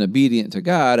on being obedient to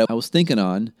God, I was thinking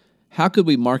on how could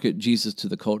we market Jesus to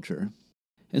the culture?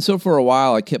 And so for a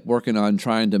while, I kept working on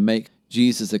trying to make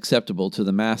Jesus acceptable to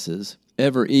the masses,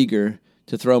 ever eager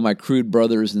to throw my crude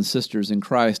brothers and sisters in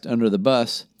Christ under the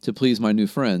bus to please my new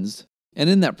friends. And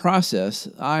in that process,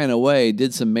 I, in a way,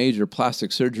 did some major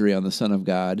plastic surgery on the Son of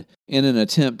God in an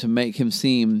attempt to make him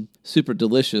seem super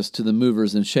delicious to the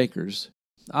movers and shakers.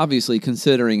 Obviously,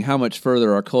 considering how much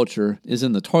further our culture is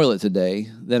in the toilet today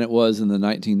than it was in the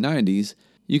 1990s,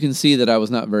 you can see that I was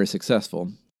not very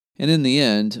successful. And in the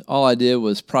end, all I did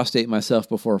was prostrate myself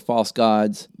before false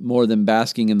gods more than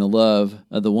basking in the love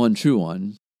of the one true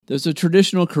one. There's a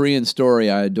traditional Korean story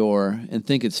I adore and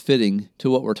think it's fitting to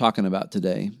what we're talking about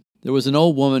today. There was an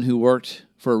old woman who worked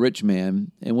for a rich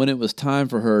man, and when it was time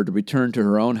for her to return to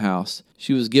her own house,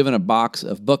 she was given a box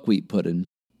of buckwheat pudding.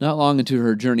 Not long into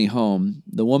her journey home,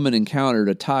 the woman encountered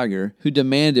a tiger who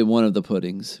demanded one of the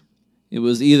puddings. It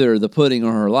was either the pudding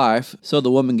or her life, so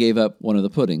the woman gave up one of the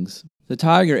puddings. The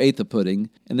tiger ate the pudding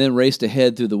and then raced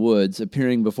ahead through the woods,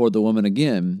 appearing before the woman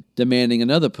again, demanding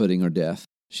another pudding or death.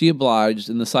 She obliged,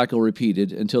 and the cycle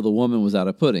repeated until the woman was out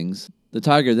of puddings. The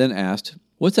tiger then asked,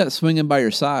 "What's that swinging by your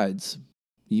sides?"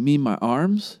 "You mean my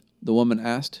arms?" the woman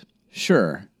asked.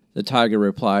 "Sure," the tiger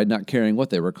replied, not caring what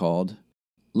they were called.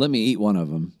 "Let me eat one of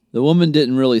them." The woman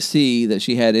didn't really see that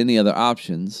she had any other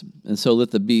options, and so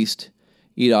let the beast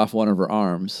eat off one of her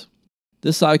arms.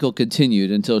 This cycle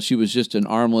continued until she was just an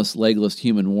armless, legless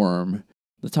human worm.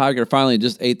 The tiger finally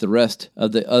just ate the rest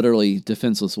of the utterly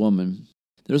defenseless woman.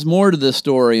 There's more to this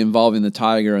story involving the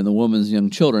tiger and the woman's young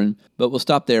children, but we'll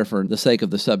stop there for the sake of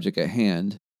the subject at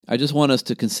hand. I just want us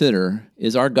to consider,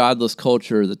 is our godless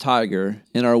culture the tiger,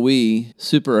 and are we,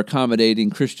 super-accommodating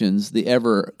Christians, the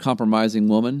ever-compromising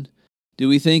woman? Do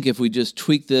we think if we just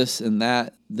tweak this and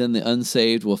that, then the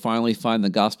unsaved will finally find the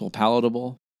gospel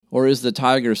palatable? Or is the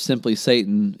tiger simply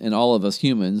Satan and all of us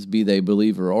humans, be they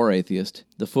believer or atheist,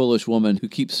 the foolish woman who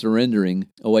keeps surrendering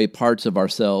away parts of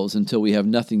ourselves until we have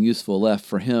nothing useful left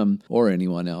for him or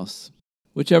anyone else?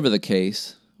 Whichever the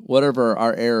case, whatever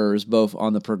our errors both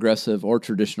on the progressive or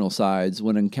traditional sides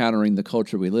when encountering the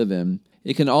culture we live in,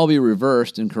 it can all be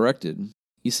reversed and corrected.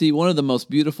 You see, one of the most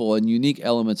beautiful and unique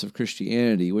elements of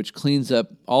Christianity, which cleans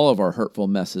up all of our hurtful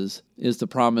messes, is the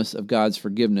promise of God's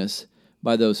forgiveness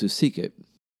by those who seek it.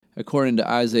 According to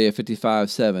Isaiah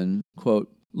 55:7, quote,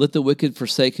 "Let the wicked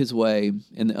forsake his way,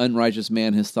 and the unrighteous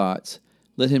man his thoughts.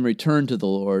 Let him return to the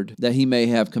Lord, that he may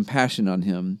have compassion on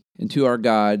him, and to our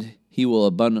God he will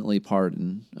abundantly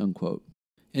pardon." Unquote.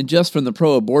 And just from the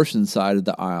pro-abortion side of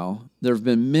the aisle, there have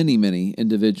been many, many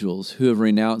individuals who have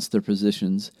renounced their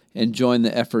positions and joined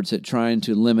the efforts at trying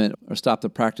to limit or stop the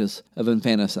practice of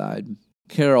infanticide.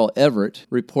 Carol Everett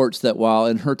reports that while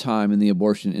in her time in the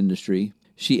abortion industry,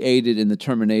 she aided in the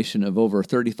termination of over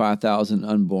 35,000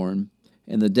 unborn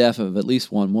and the death of at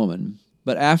least one woman.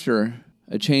 But after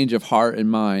a change of heart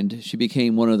and mind, she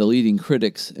became one of the leading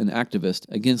critics and activists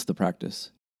against the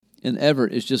practice. And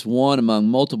Everett is just one among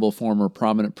multiple former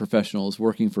prominent professionals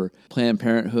working for Planned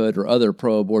Parenthood or other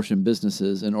pro-abortion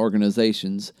businesses and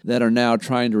organizations that are now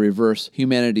trying to reverse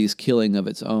humanity's killing of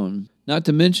its own. Not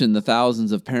to mention the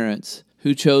thousands of parents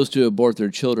who chose to abort their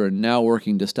children now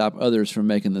working to stop others from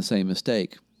making the same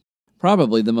mistake.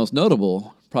 Probably the most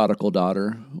notable prodigal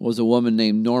daughter was a woman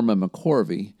named Norma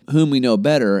McCorvey, whom we know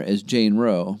better as Jane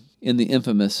Roe, in the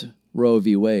infamous Roe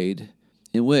v. Wade,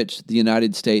 in which the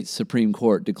United States Supreme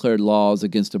Court declared laws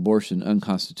against abortion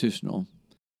unconstitutional.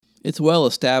 It's well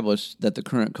established that the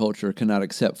current culture cannot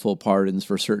accept full pardons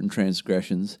for certain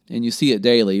transgressions, and you see it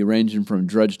daily, ranging from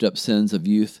drudged-up sins of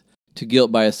youth to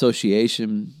guilt by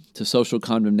association, to social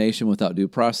condemnation without due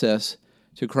process,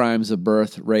 to crimes of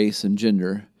birth, race, and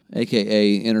gender,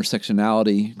 aka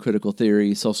intersectionality, critical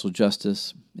theory, social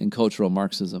justice, and cultural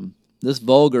Marxism. This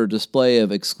vulgar display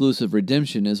of exclusive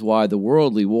redemption is why the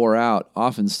worldly wore out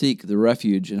often seek the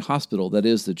refuge and hospital that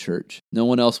is the church. No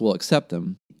one else will accept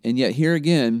them. And yet here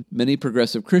again, many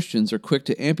progressive Christians are quick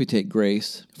to amputate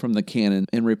grace from the canon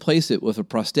and replace it with a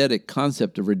prosthetic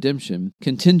concept of redemption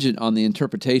contingent on the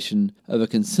interpretation of a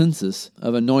consensus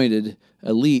of anointed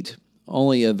elite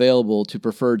only available to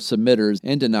preferred submitters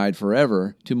and denied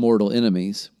forever to mortal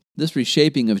enemies. This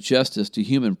reshaping of justice to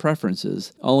human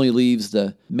preferences only leaves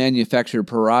the manufactured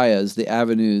pariahs the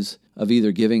avenues of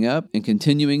either giving up and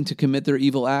continuing to commit their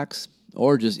evil acts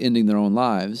or just ending their own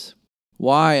lives.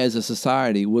 Why, as a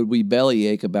society, would we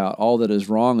bellyache about all that is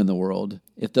wrong in the world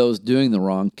if those doing the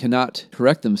wrong cannot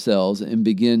correct themselves and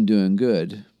begin doing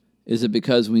good? Is it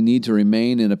because we need to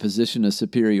remain in a position of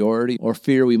superiority or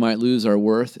fear we might lose our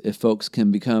worth if folks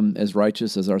can become as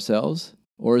righteous as ourselves?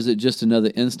 Or is it just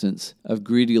another instance of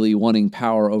greedily wanting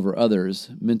power over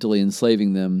others, mentally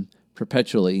enslaving them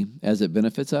perpetually as it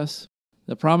benefits us?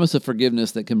 The promise of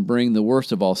forgiveness that can bring the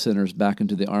worst of all sinners back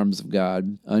into the arms of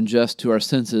God, unjust to our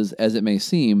senses as it may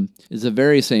seem, is the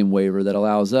very same waiver that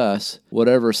allows us,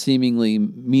 whatever seemingly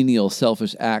menial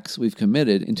selfish acts we've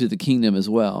committed, into the kingdom as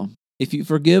well. If you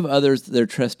forgive others their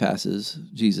trespasses,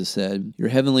 Jesus said, your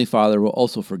heavenly Father will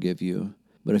also forgive you.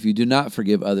 But if you do not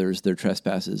forgive others their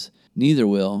trespasses, neither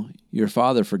will your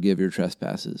Father forgive your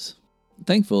trespasses.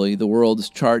 Thankfully, the world's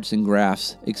charts and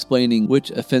graphs explaining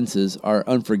which offenses are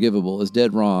unforgivable is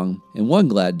dead wrong, and one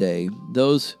glad day,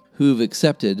 those who've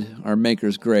accepted our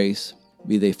Maker's grace,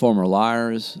 be they former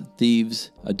liars,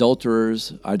 thieves,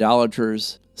 adulterers,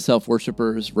 idolaters,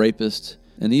 self-worshippers, rapists,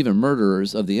 and even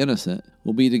murderers of the innocent,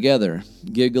 will be together,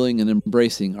 giggling and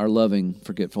embracing our loving,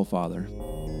 forgetful Father.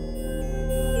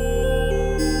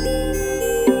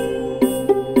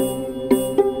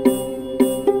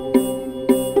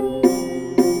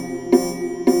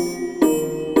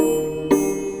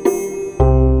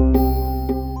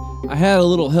 I had a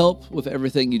little help with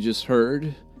everything you just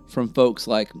heard from folks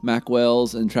like Mac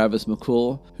Wells and Travis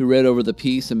McCool, who read over the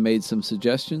piece and made some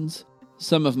suggestions.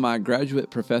 Some of my graduate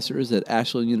professors at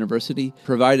Ashland University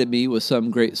provided me with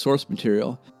some great source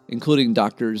material, including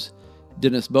Drs.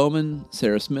 Dennis Bowman,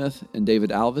 Sarah Smith, and David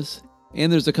Alvis.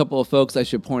 And there's a couple of folks I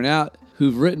should point out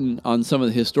who've written on some of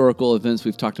the historical events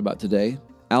we've talked about today.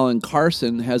 Alan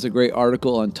Carson has a great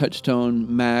article on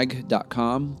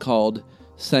touchstonemag.com called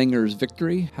Sanger's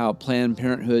Victory, How Planned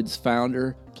Parenthood's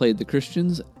Founder Played the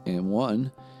Christians and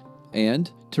Won.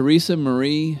 And Teresa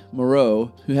Marie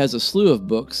Moreau, who has a slew of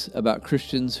books about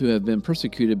Christians who have been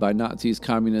persecuted by Nazis,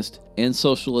 communist, and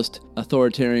socialist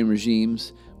authoritarian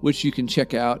regimes, which you can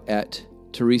check out at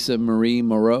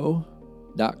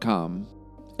teresamariemoreau.com.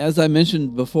 As I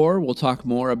mentioned before, we'll talk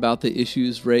more about the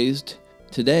issues raised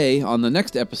today on the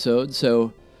next episode,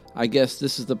 so I guess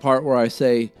this is the part where I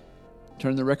say,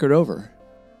 turn the record over.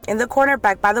 In the Corner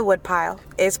Back by the Woodpile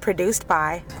is produced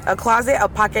by A Closet, a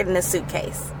Pocket, and a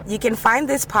Suitcase. You can find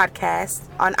this podcast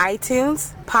on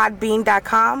iTunes,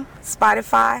 Podbean.com,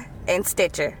 Spotify, and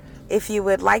Stitcher. If you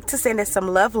would like to send us some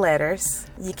love letters,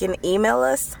 you can email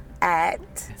us at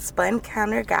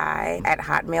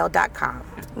spuncounterguy@hotmail.com.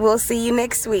 We'll see you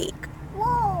next week.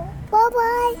 Whoa,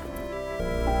 bye-bye.